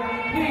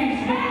 Please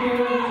meet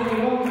here to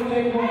the welcome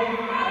table.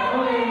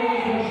 Earlier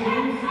ones were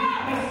Sharice,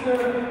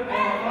 Esther,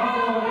 and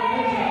Marco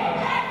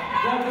Hedgehog.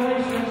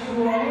 Congratulations to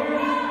our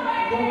winners.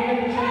 Don't forget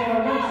to check out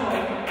our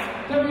website,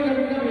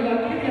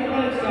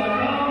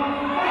 www.QAthletics.com.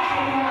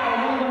 Check out our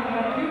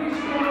welcome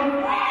store,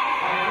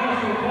 and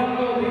also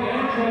download the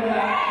Android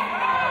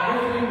app by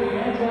visiting the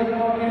Android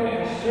market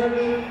and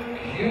search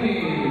CUNY.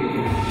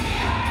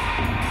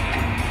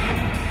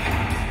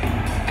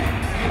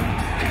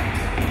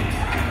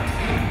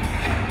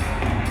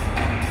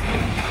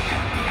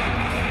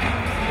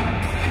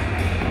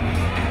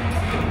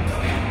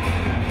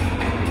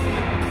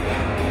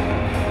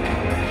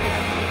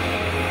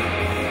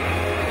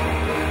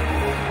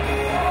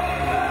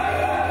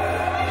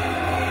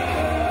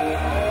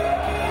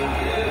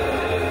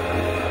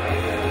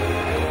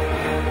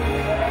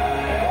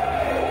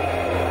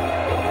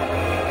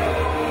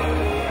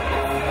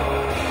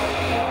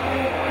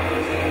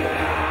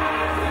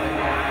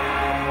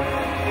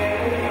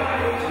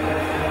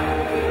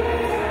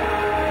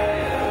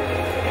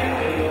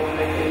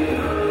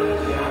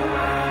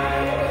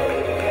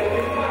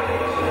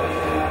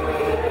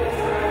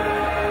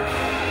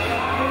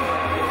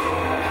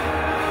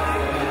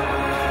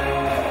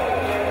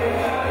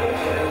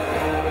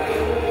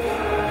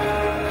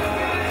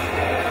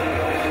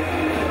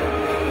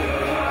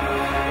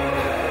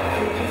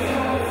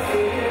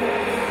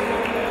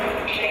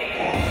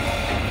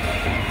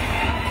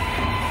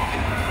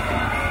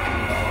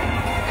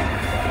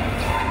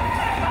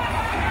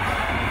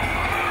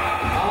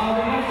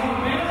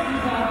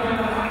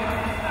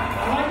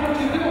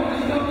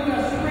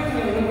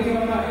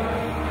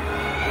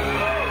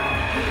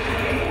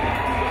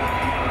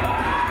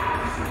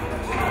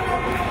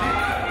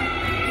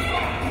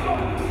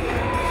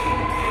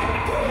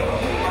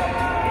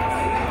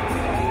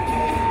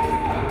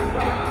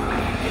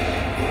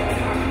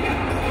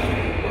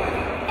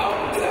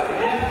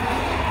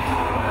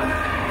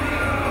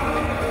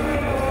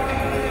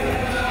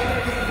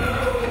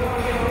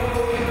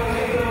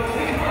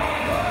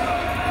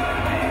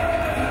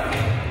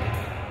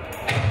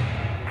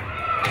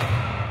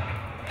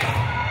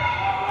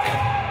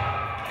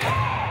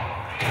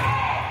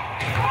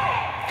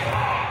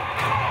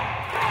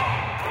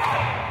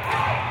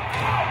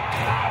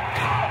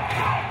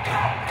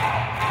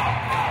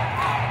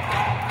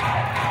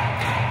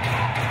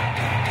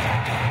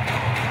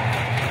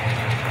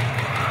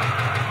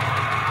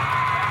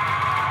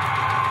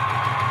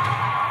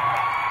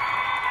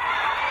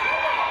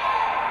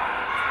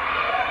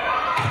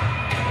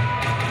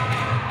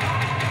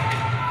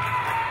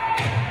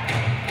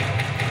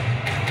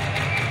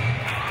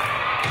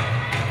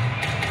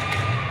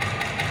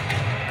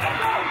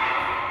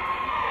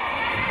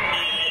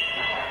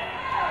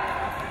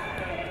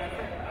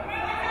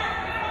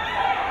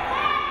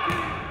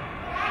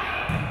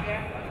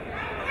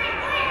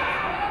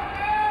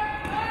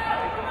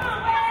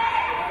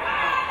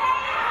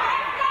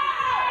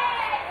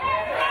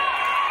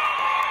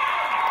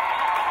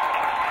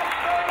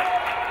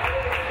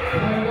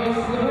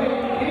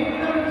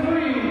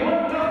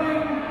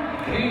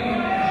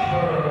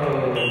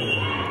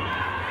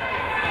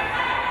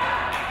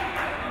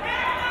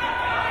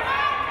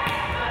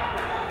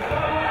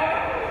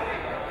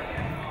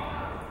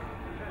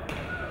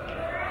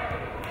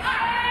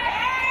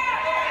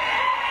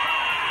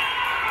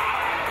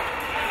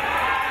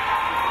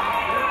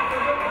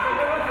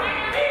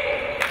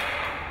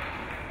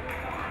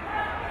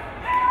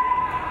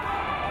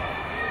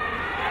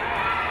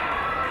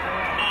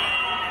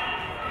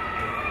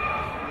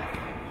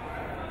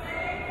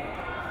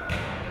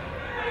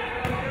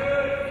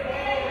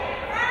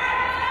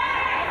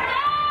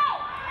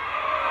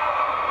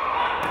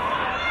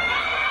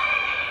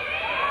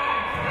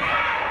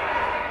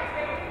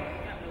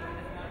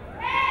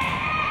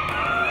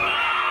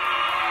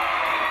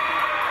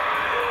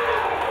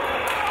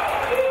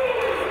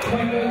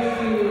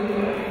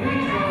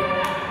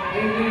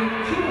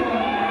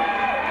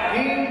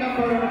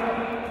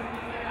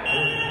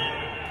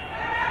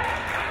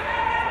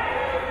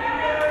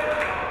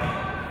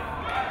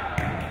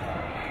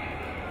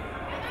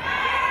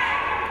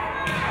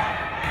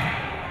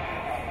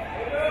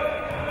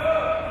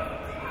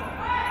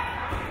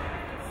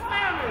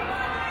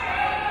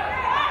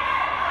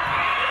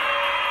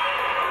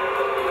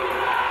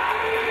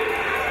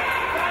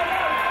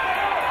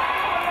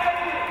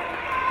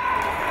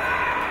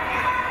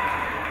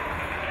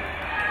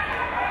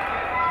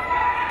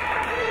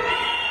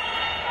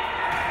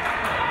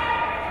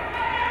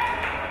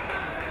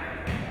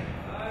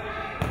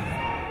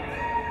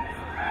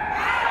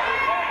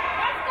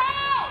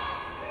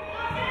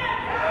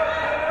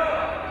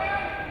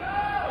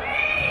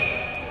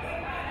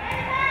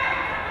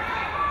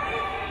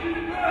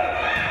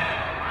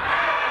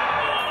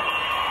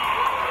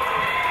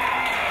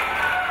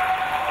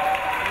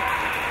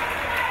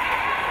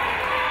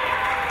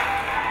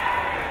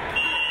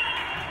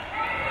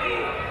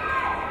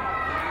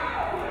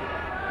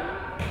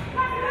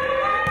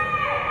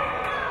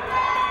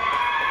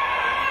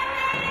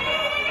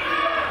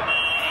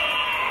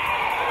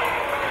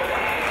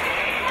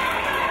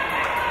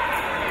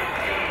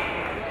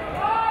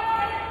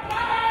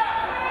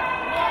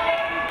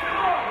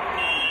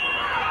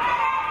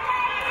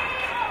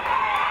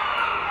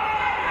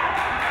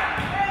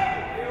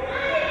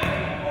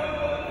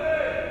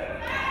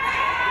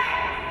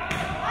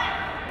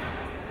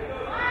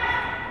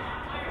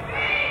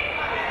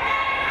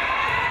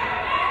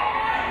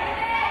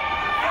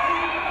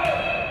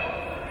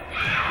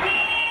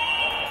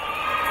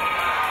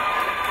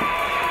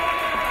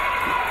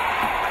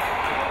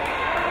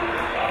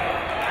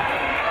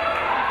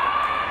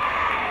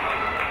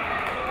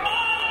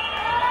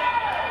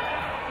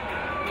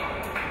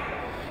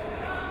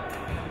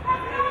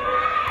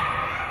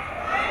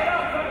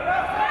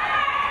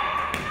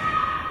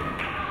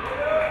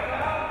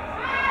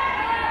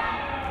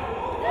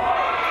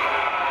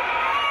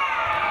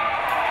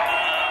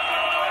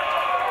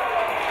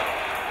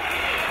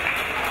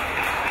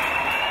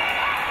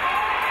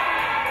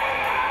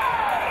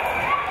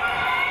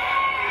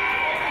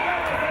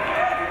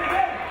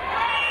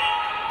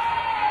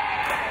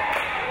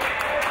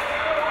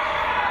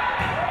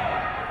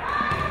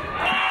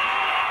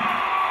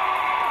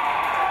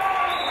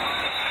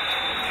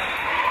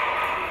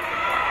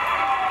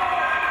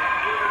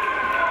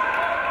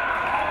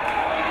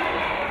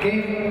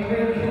 Game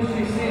number 3,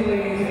 QCC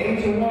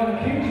leads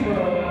 8-1.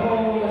 Kingsborough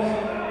calls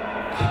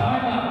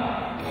timeout.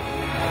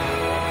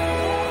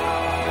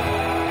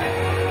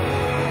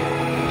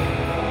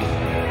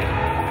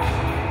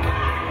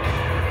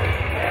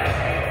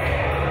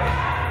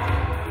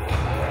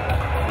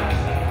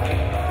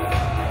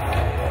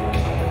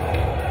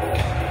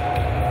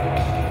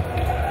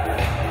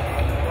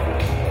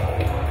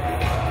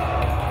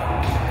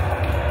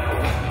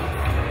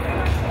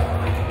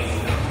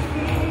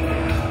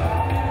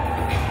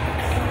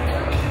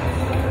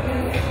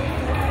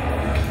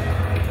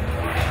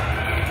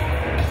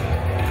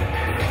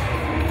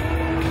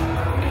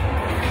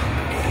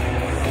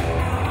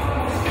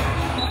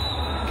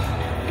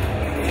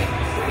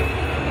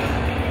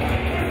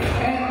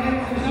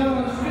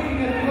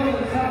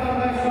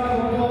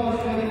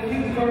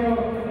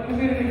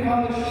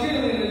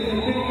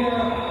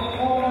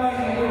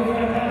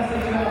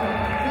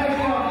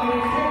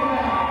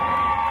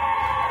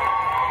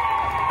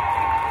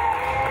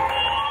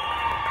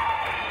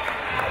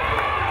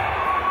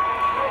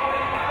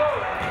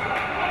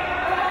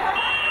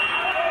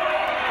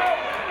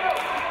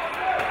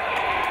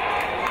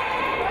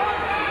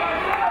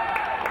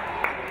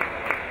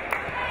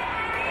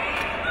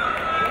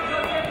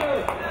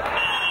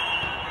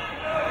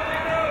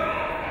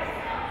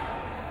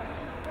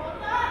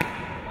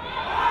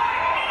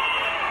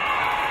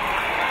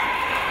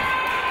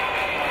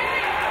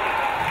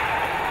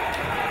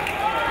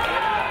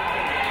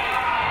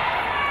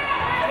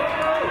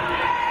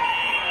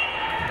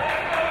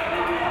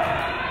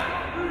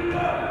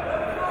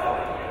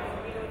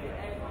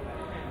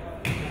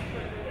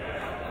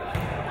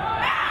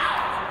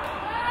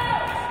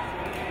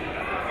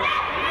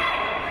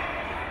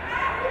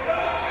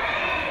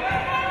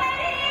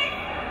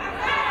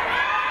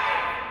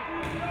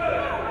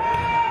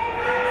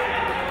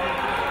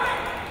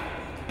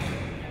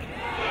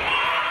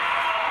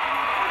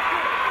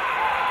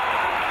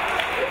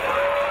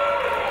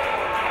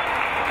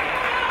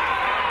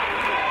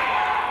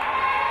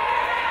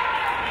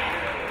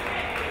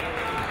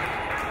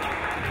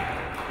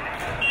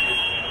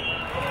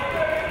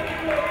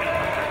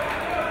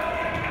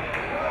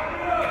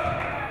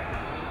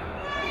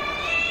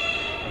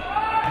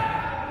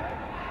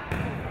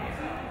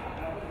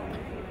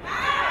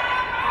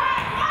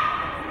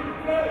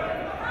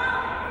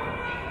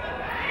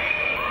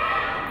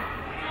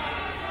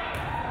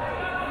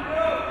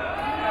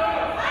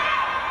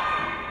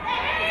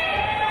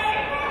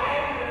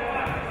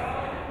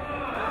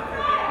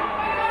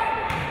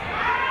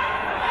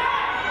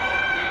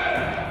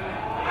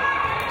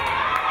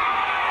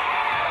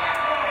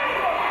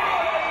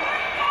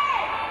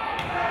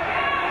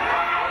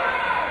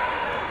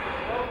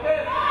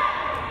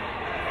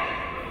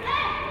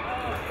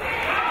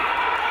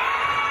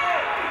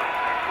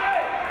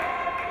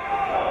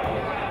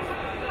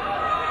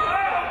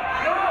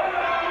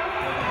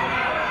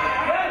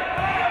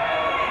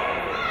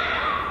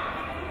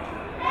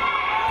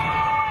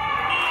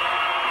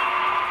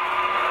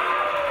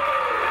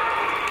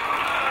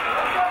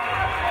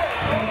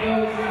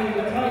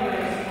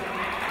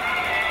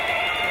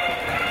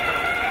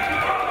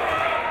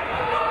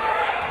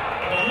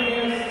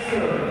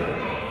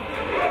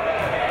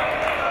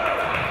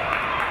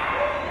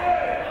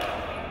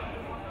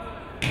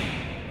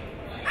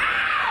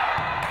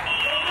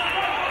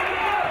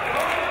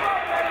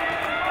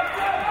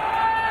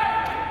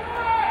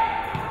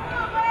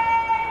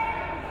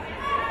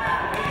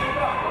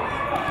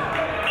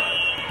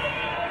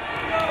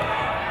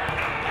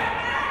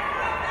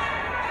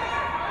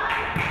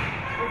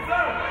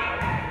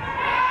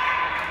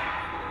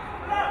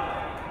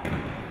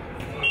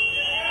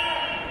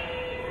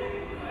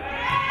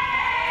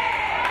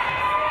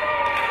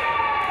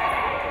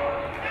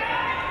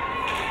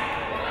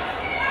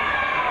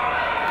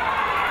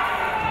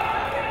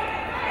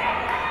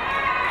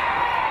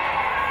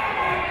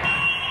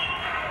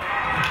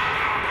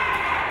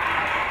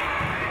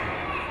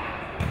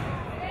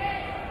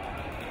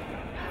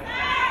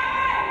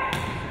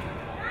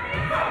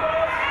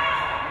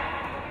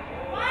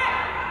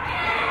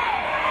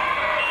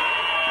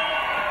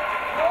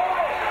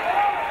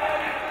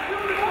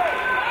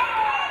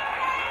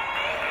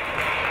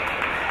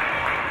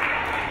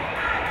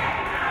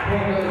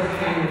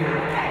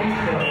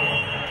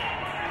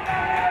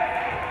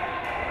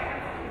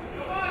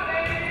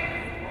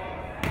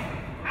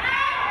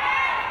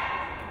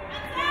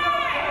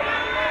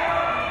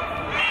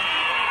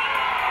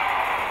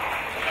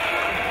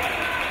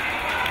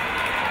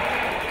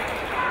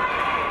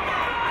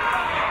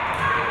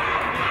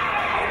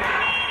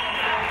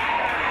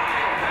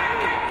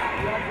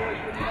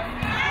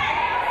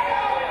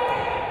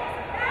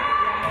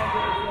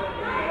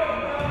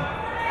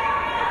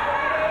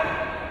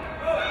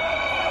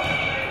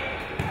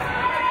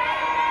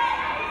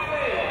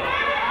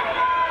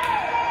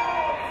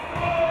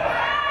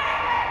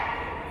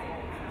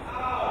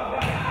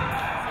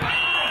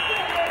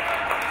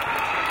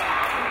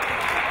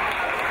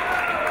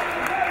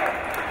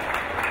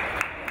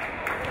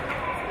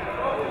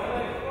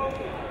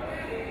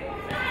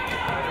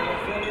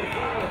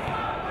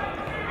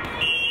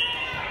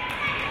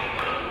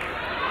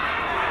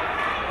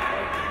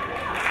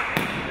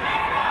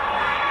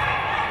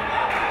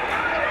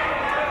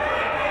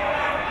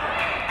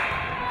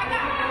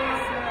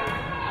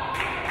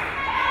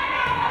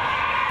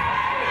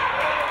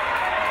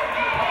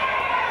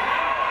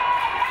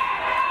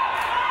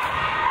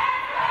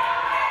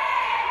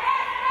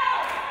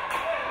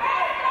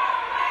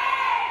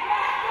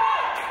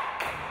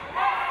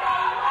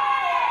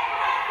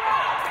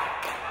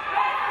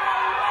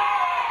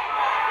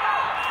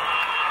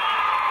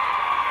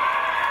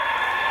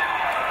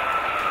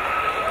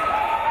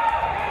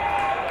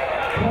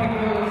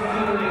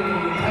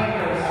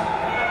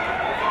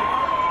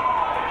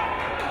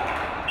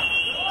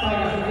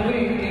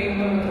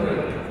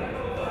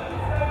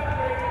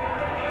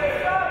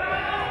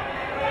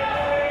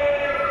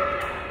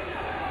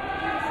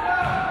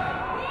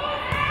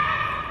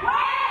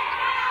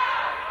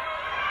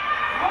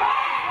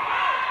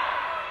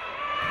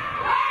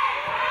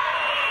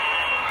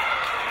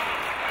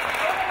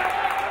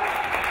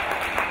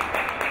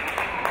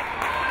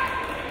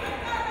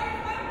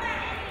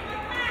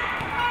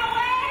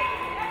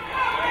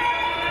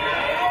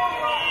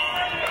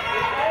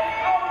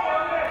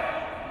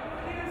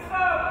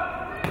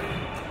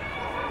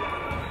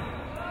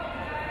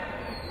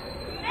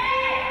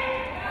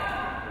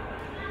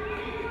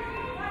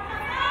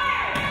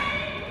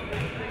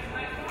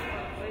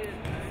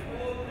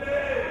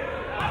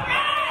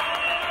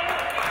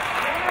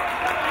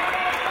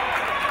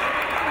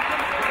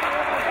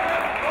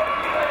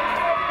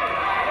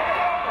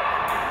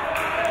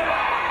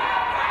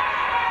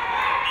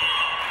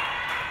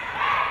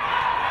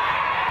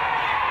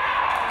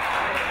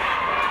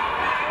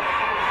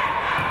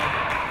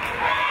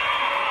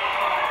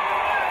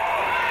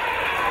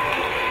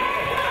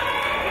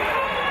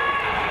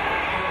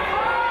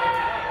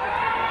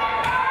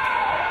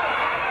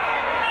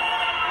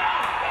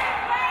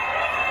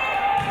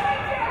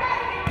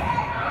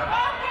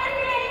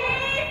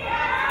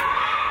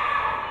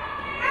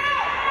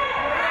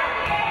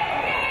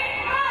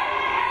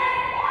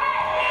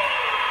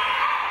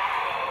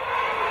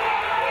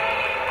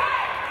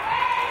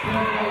 Third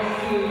goes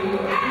to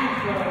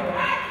Kingsborough.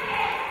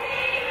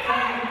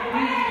 Second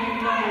police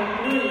team number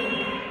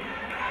 3.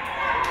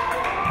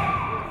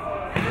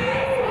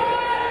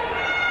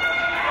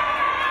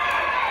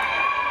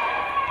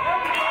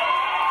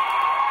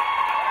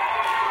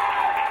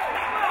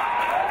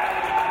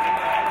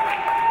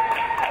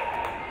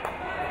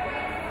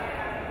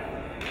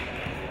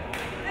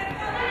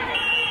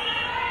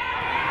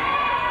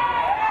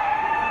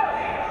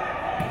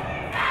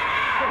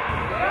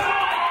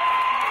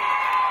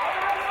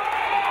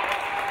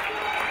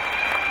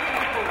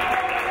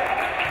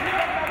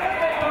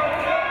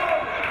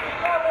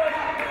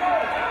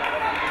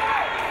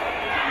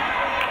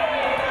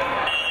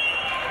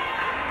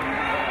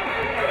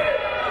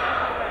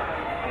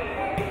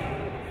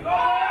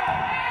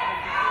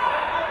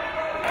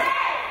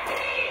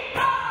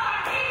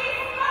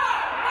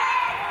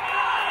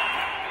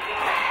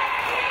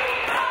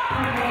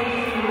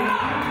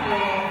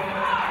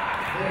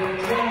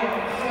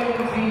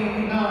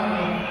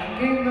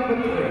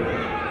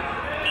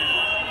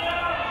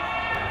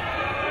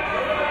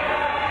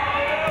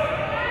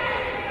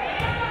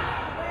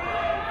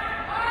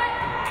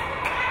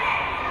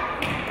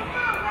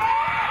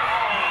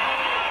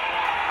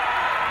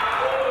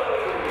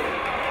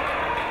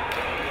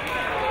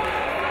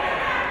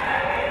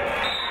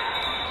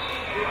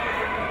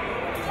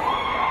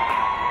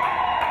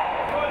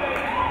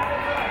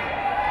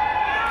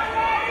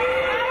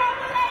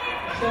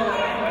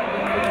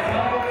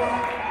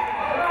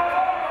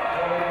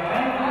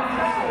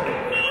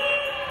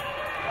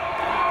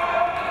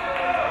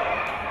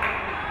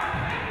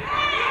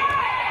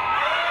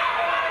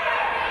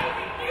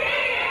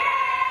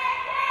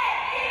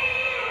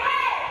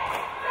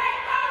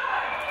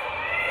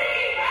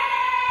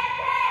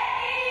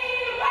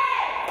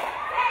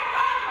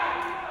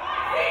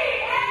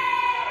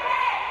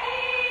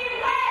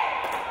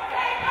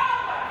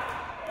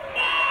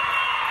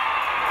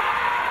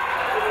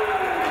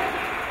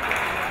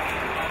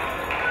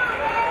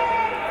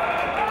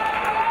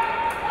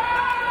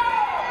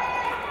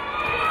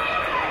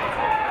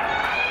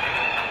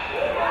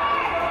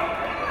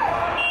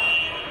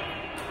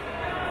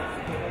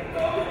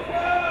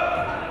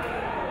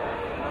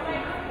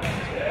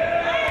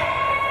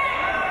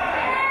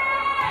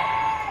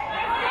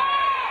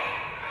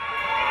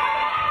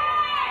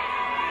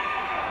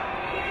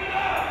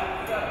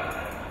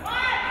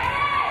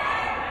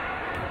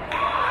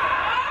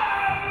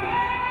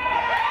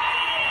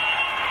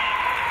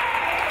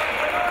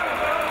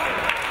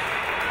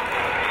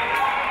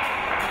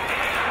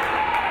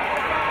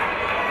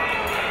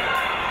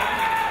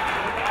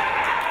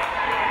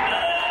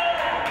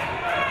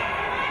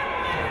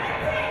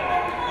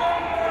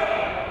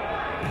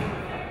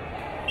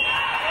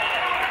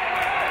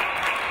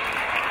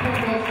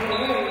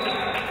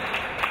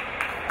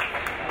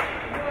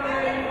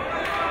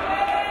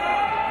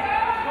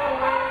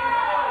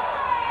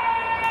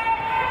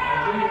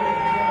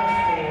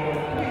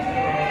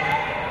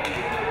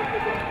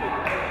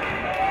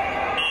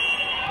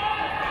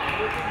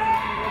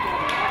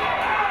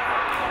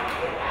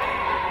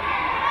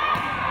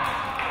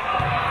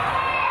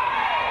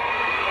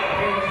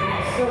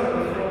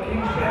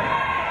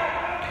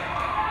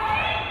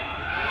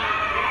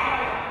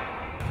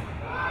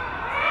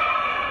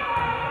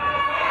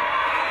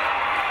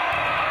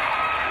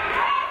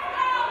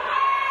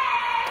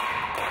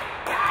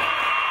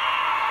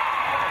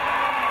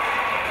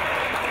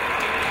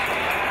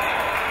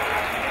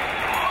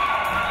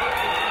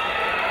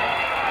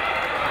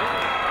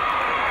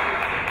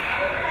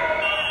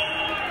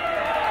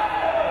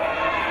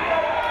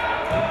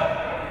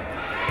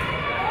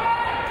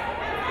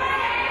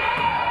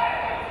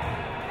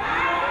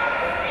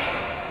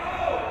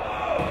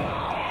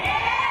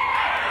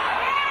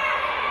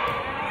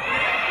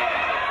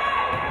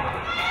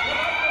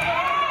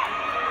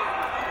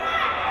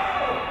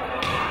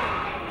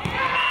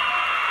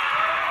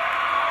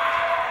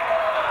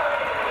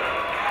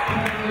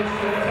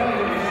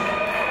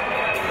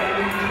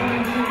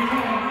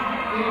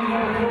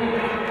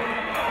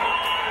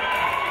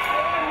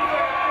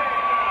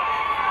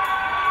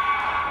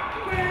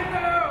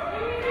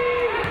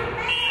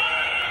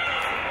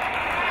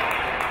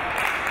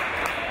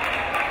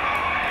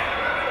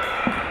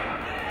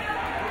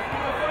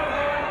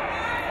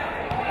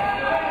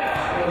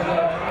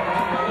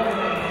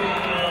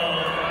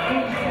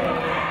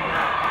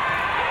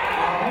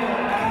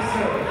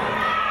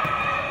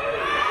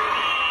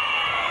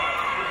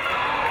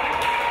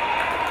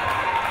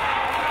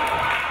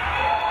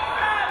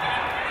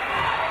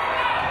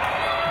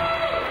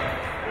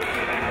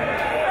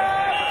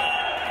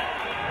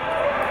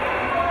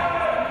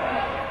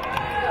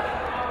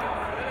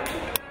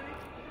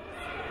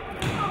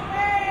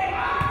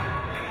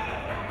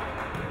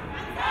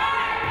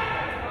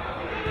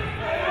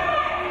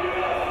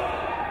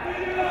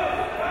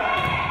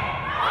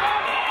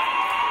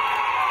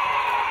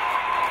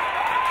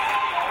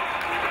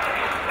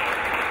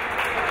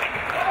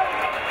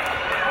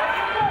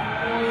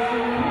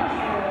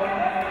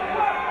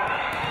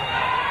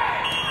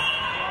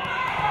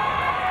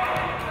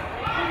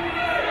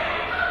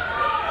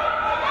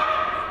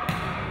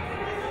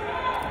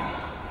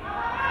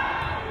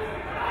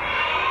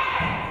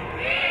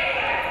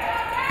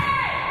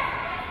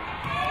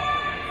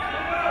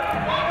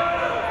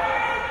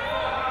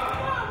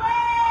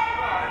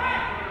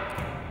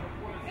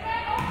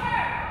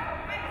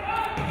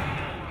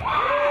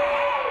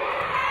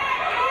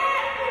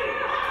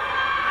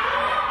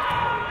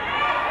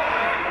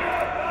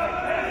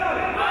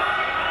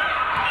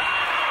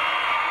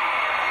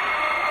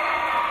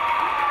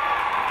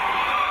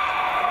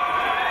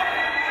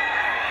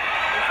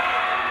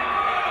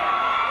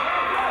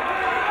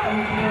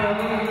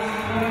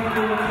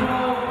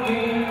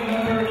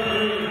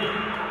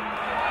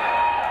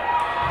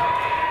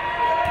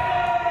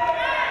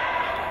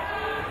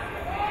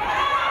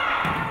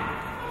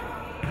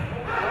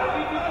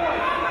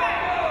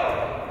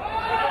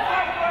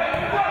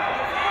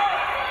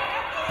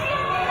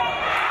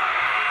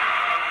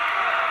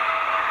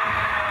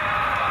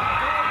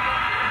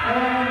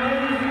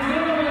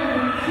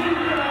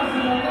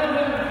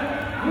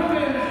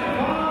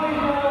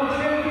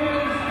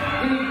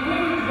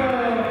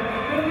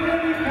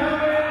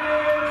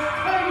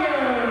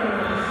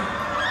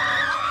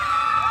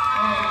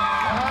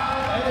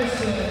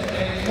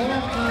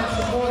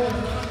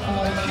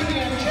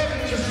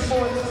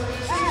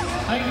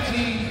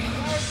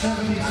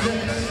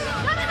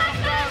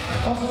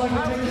 Also like to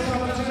take this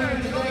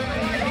opportunity to thank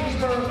the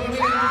Kingsborough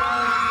Community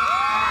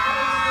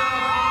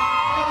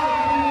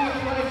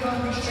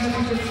College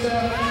Championship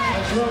staff,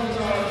 as well as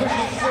our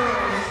official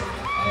servers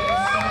and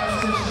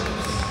statisticians.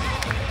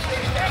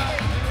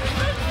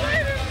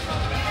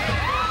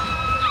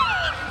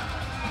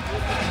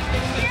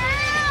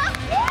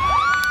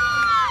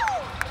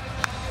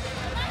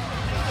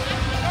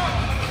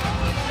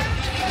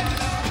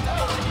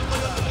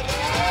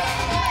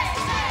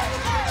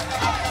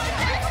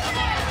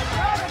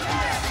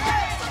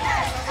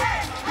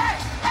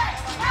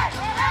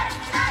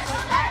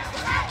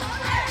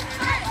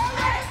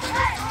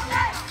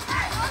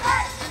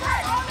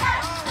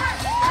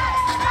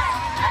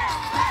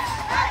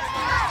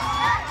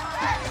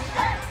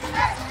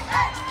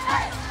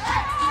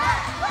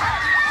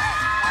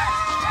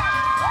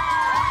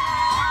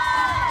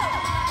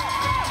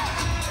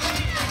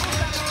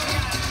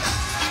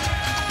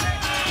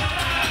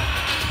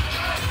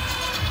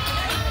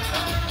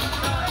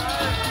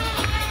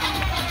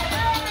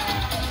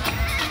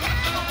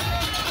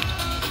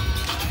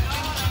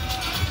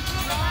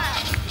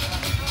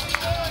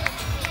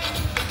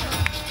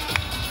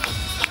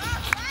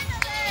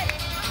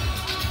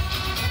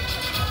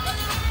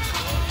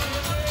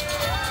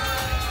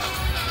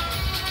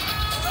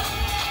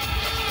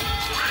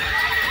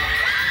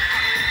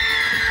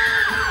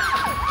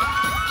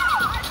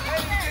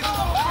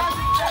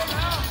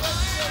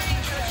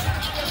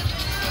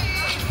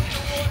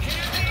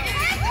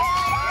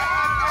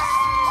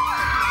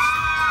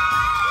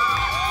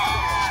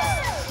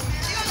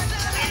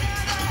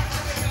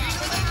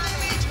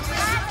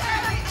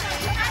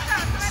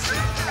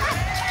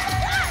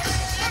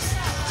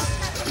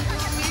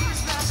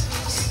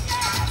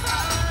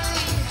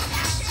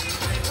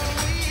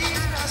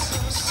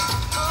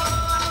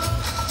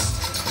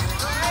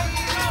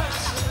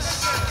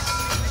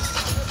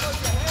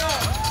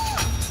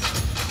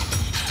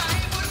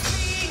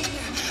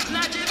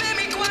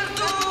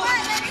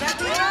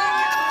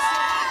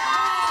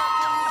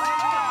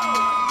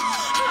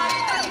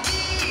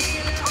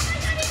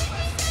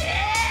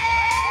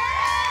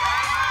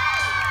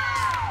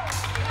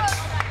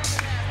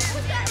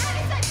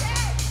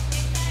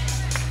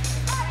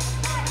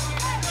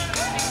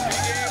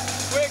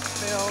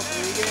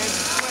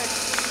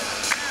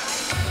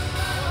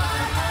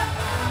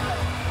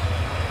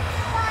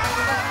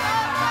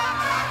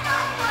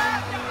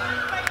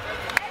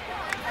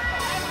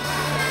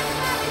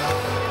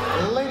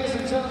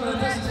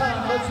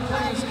 Let's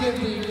please give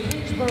the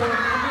Kingsborough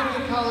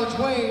Community College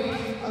Wave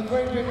a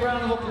great big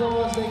round of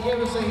applause. They gave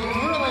us a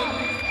thrilling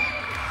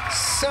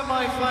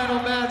semi-final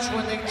match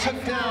when they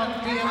took down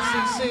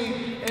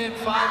BMCC in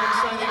 5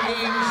 exciting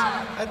games.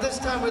 At this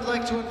time, we'd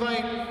like to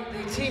invite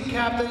the team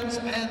captains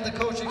and the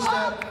coaching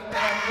staff and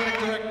athletic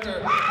director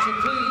to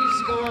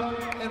please go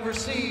up and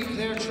receive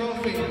their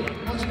trophy.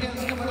 Once again,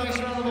 let's give a nice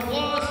round of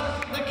applause.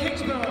 The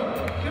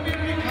Kingsborough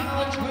Community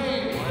College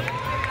Wave.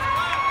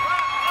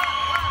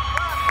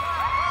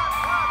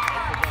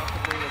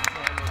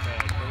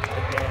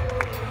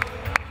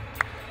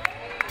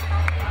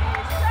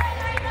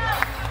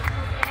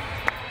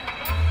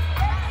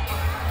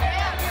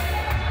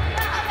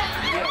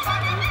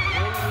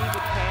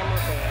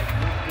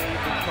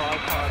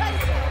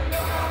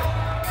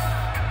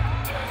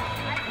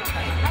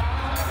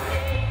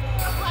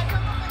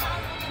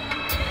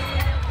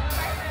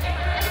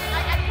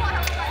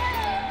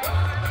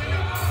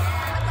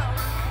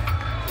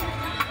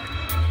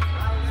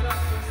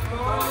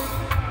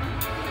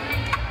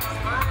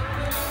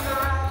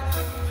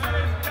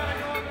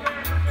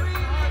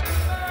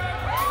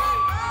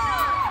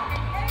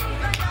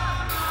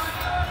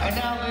 And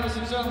now, ladies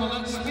and gentlemen,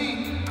 let's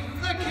meet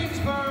the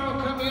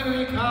Kingsborough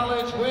Community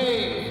College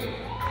Wave.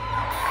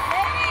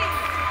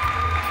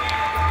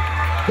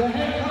 The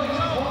head coach,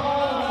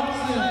 Paul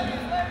Wilson.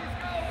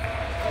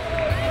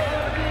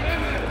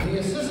 The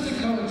assistant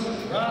coach,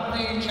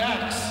 Rodney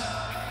Jacks.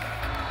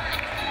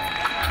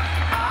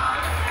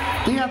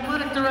 The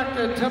athletic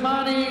director,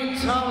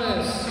 Tamani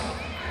Thomas.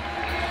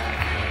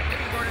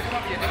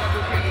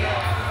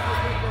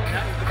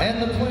 And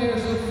the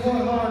players who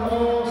fought hard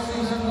all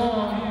season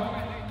long.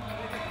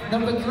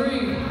 Number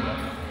 3,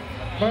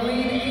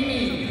 Marlene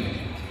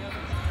Amy.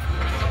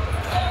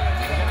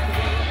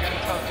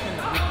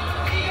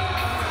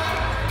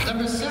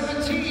 Number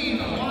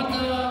 17,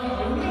 Wanda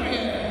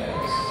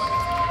Reyes.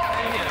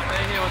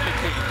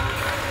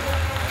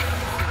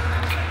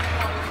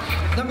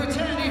 Number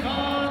 10,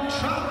 Yvonne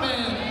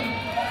Troutman.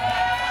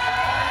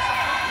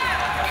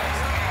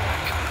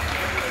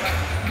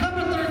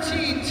 Number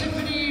 13,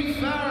 Tiffany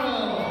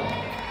Farrell.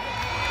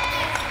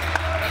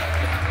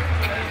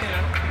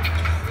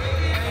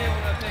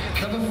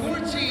 Number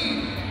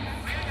 14,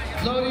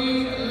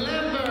 Lodi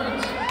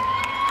Lambert.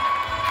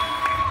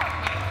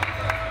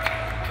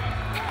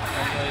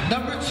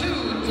 Number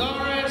 2,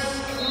 Doris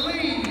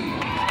Lee.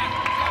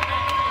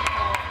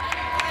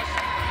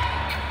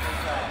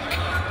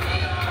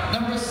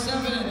 Number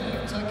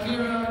 7,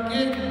 Takira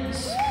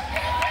Giddens.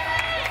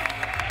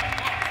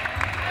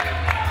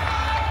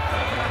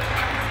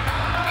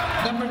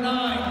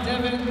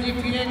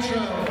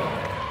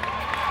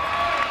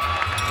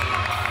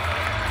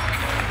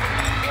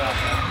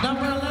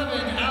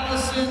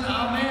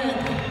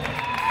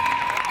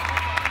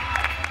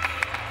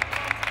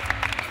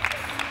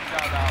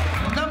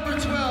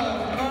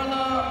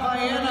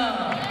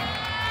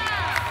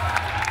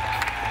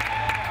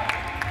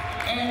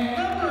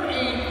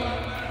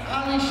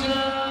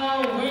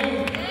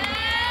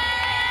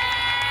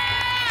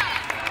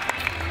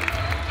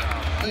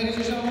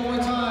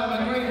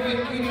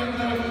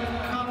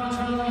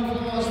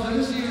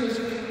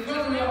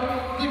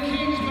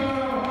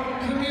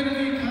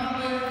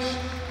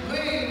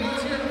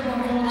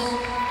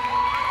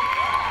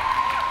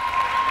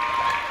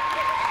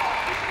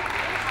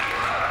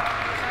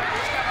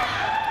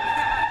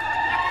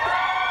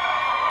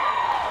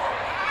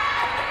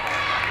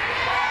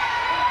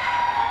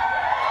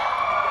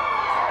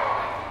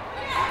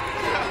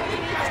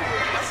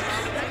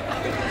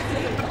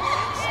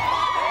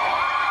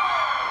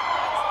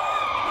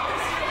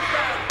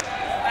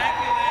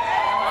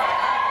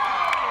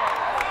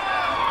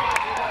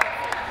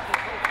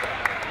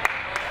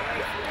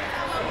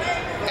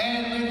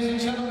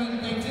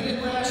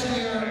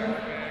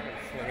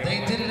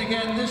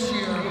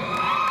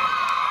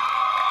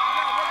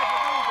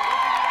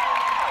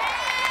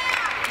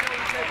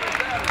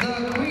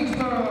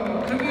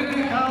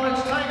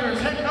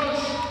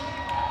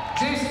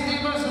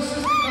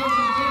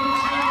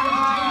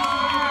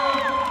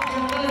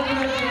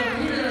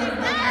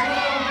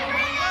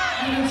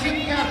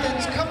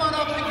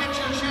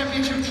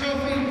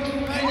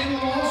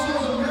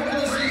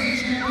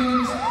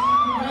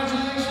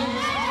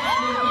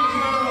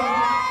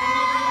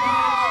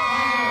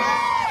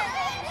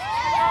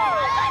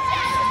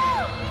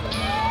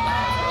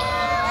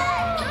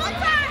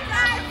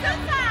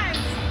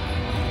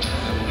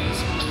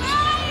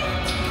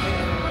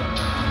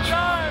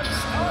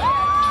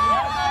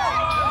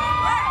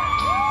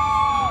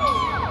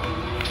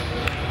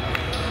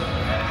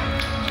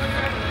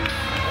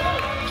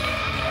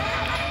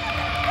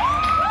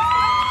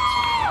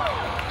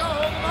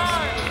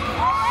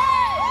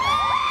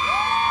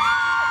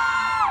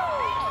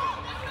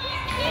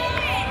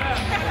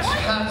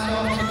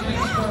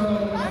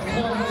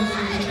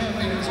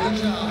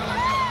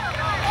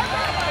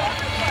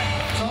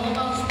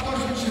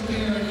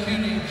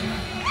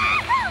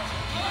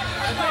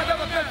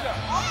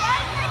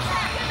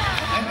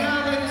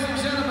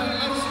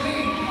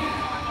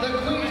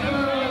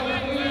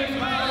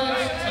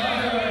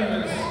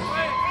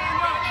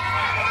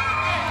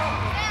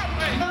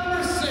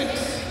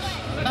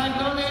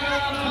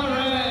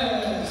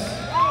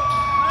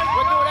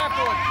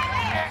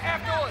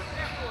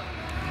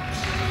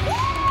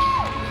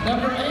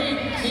 Number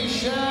 8,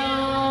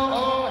 Michelle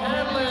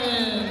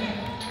O'Hanlon.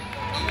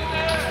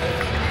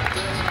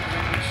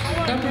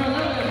 Number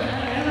 11,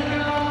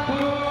 Anna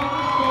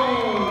Polanco.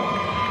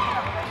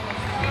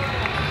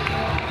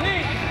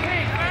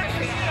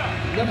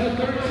 Number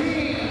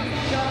 13,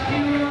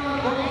 Shakira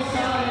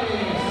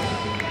Gonzalez.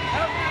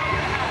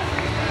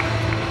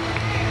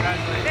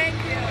 Thank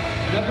you.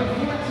 Number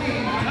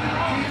 14,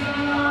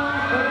 Tatiana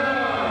Burr.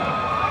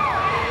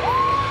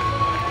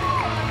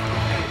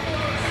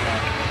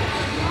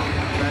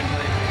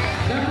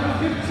 Number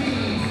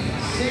 15,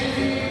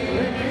 Sandy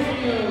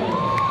Recurio.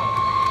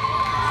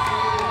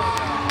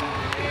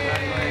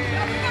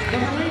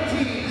 Number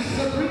 19,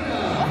 Sabrina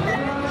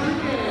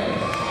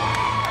Rodriguez.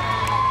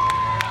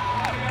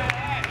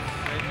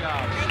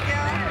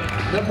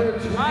 Number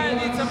 21, I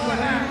need some more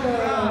hands.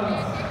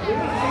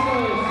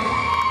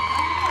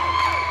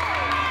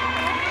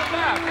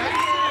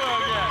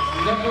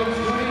 Number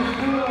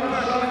 24,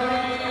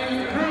 Brian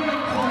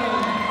Hermanson.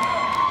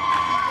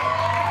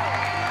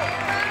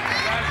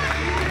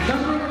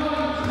 Number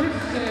 1,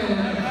 Kristen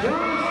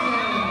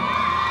Brosnan.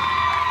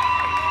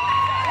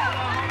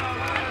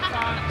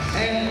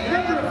 And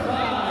number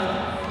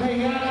 5,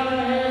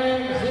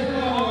 Diana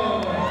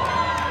Zillow.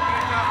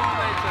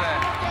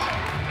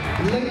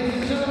 Ladies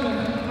and gentlemen,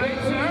 great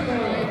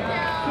Queensborough,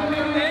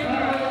 Community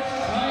College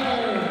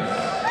Tigers.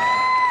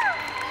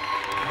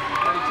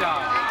 Great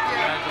job.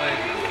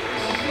 Congratulations.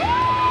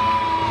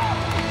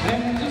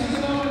 And just a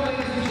moment,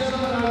 ladies and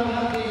gentlemen, I will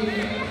have the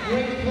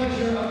great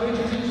pleasure of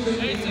introducing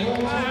the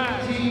whole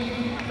team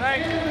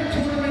Thank you. and the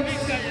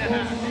tournament's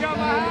most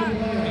valuable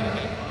player.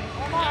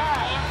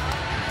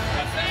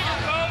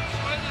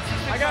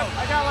 I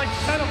got like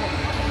 10 of them.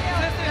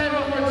 And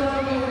one more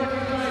time, we'll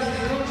recognize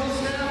the coaching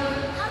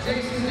staff: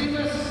 Jason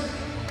Demas,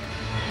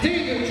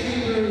 David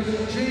Chambers,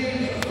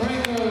 James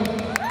Franco,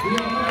 the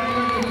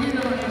umpire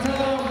Peter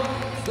Martello,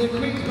 the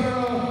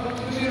Queensborough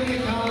Community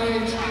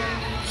College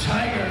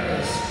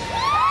Tigers.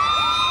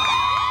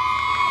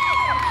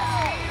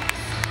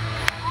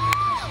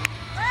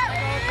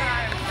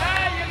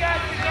 You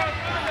guys can go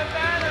through the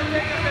banner and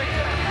take a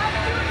picture.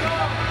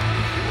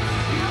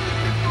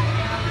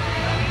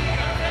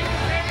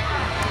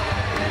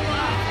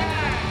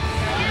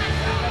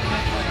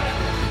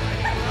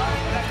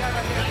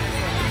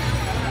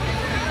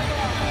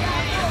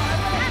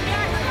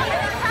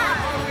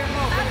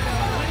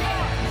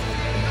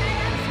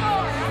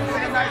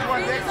 Nice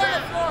one,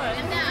 Dixon.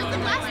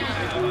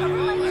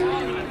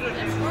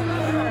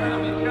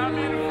 Got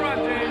me in the front,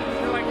 James.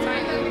 You're like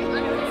tiny.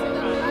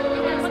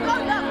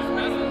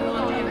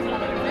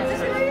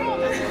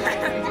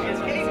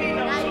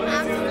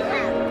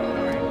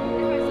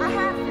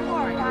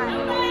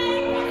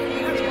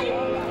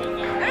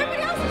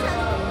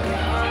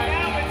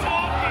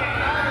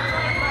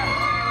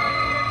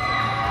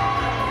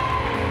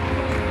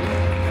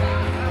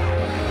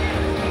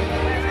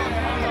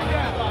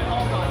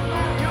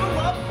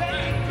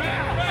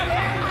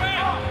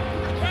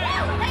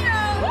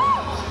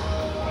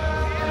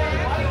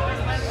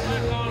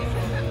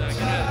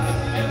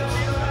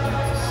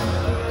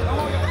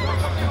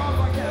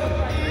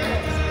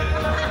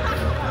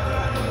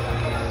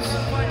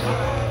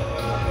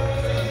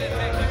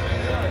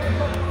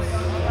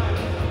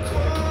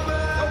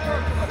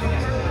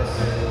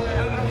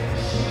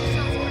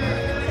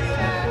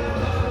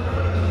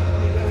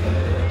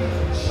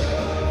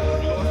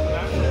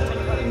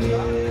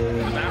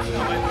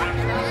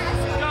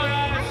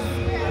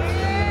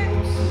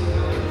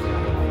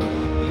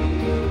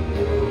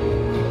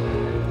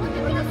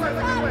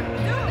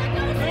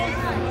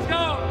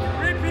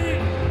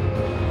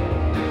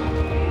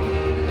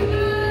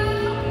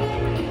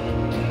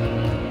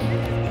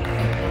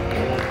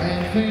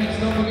 Fans,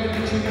 don't forget to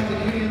check out the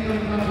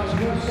Kingsborough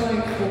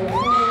website for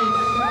photos,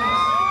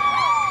 stats,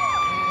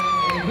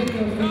 and a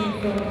video feed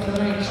from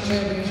tonight's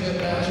championship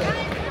matchup.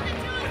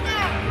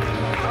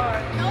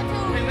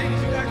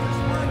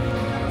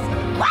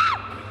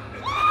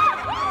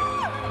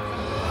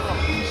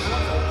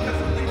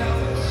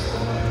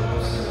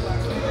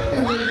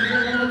 And ladies and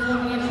gentlemen, let's have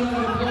a nice round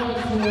of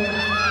applause for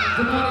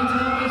Damani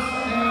Thomas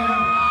and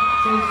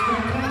his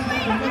fantastic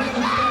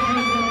professional staff here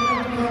at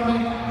the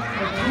Department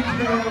of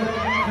Kingsborough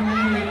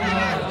Community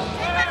College.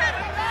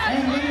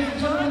 And ladies and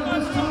gentlemen,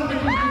 this time it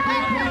gives me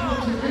great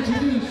pleasure to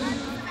introduce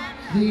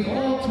the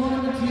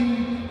all-tournament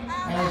team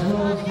as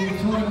well as the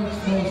tournament's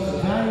most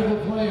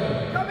valuable player.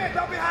 Come in,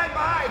 don't be hiding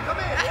behind. Come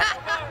in.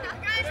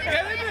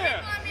 Get in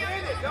there.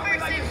 Don't be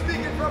like you're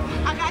speaking from.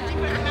 I got you,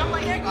 and I'm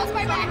like, here goes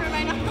my bathroom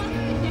right now.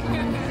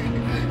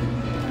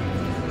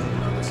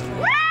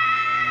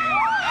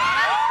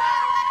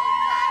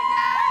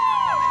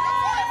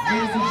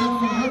 Ladies and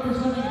gentlemen,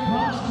 representing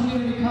Bronx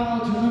Community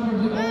College, a member of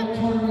the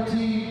all-tournament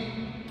team,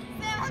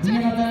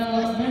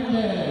 Annabelle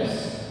Mendez.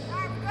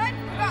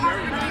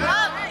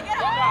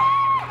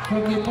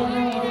 From the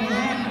borough of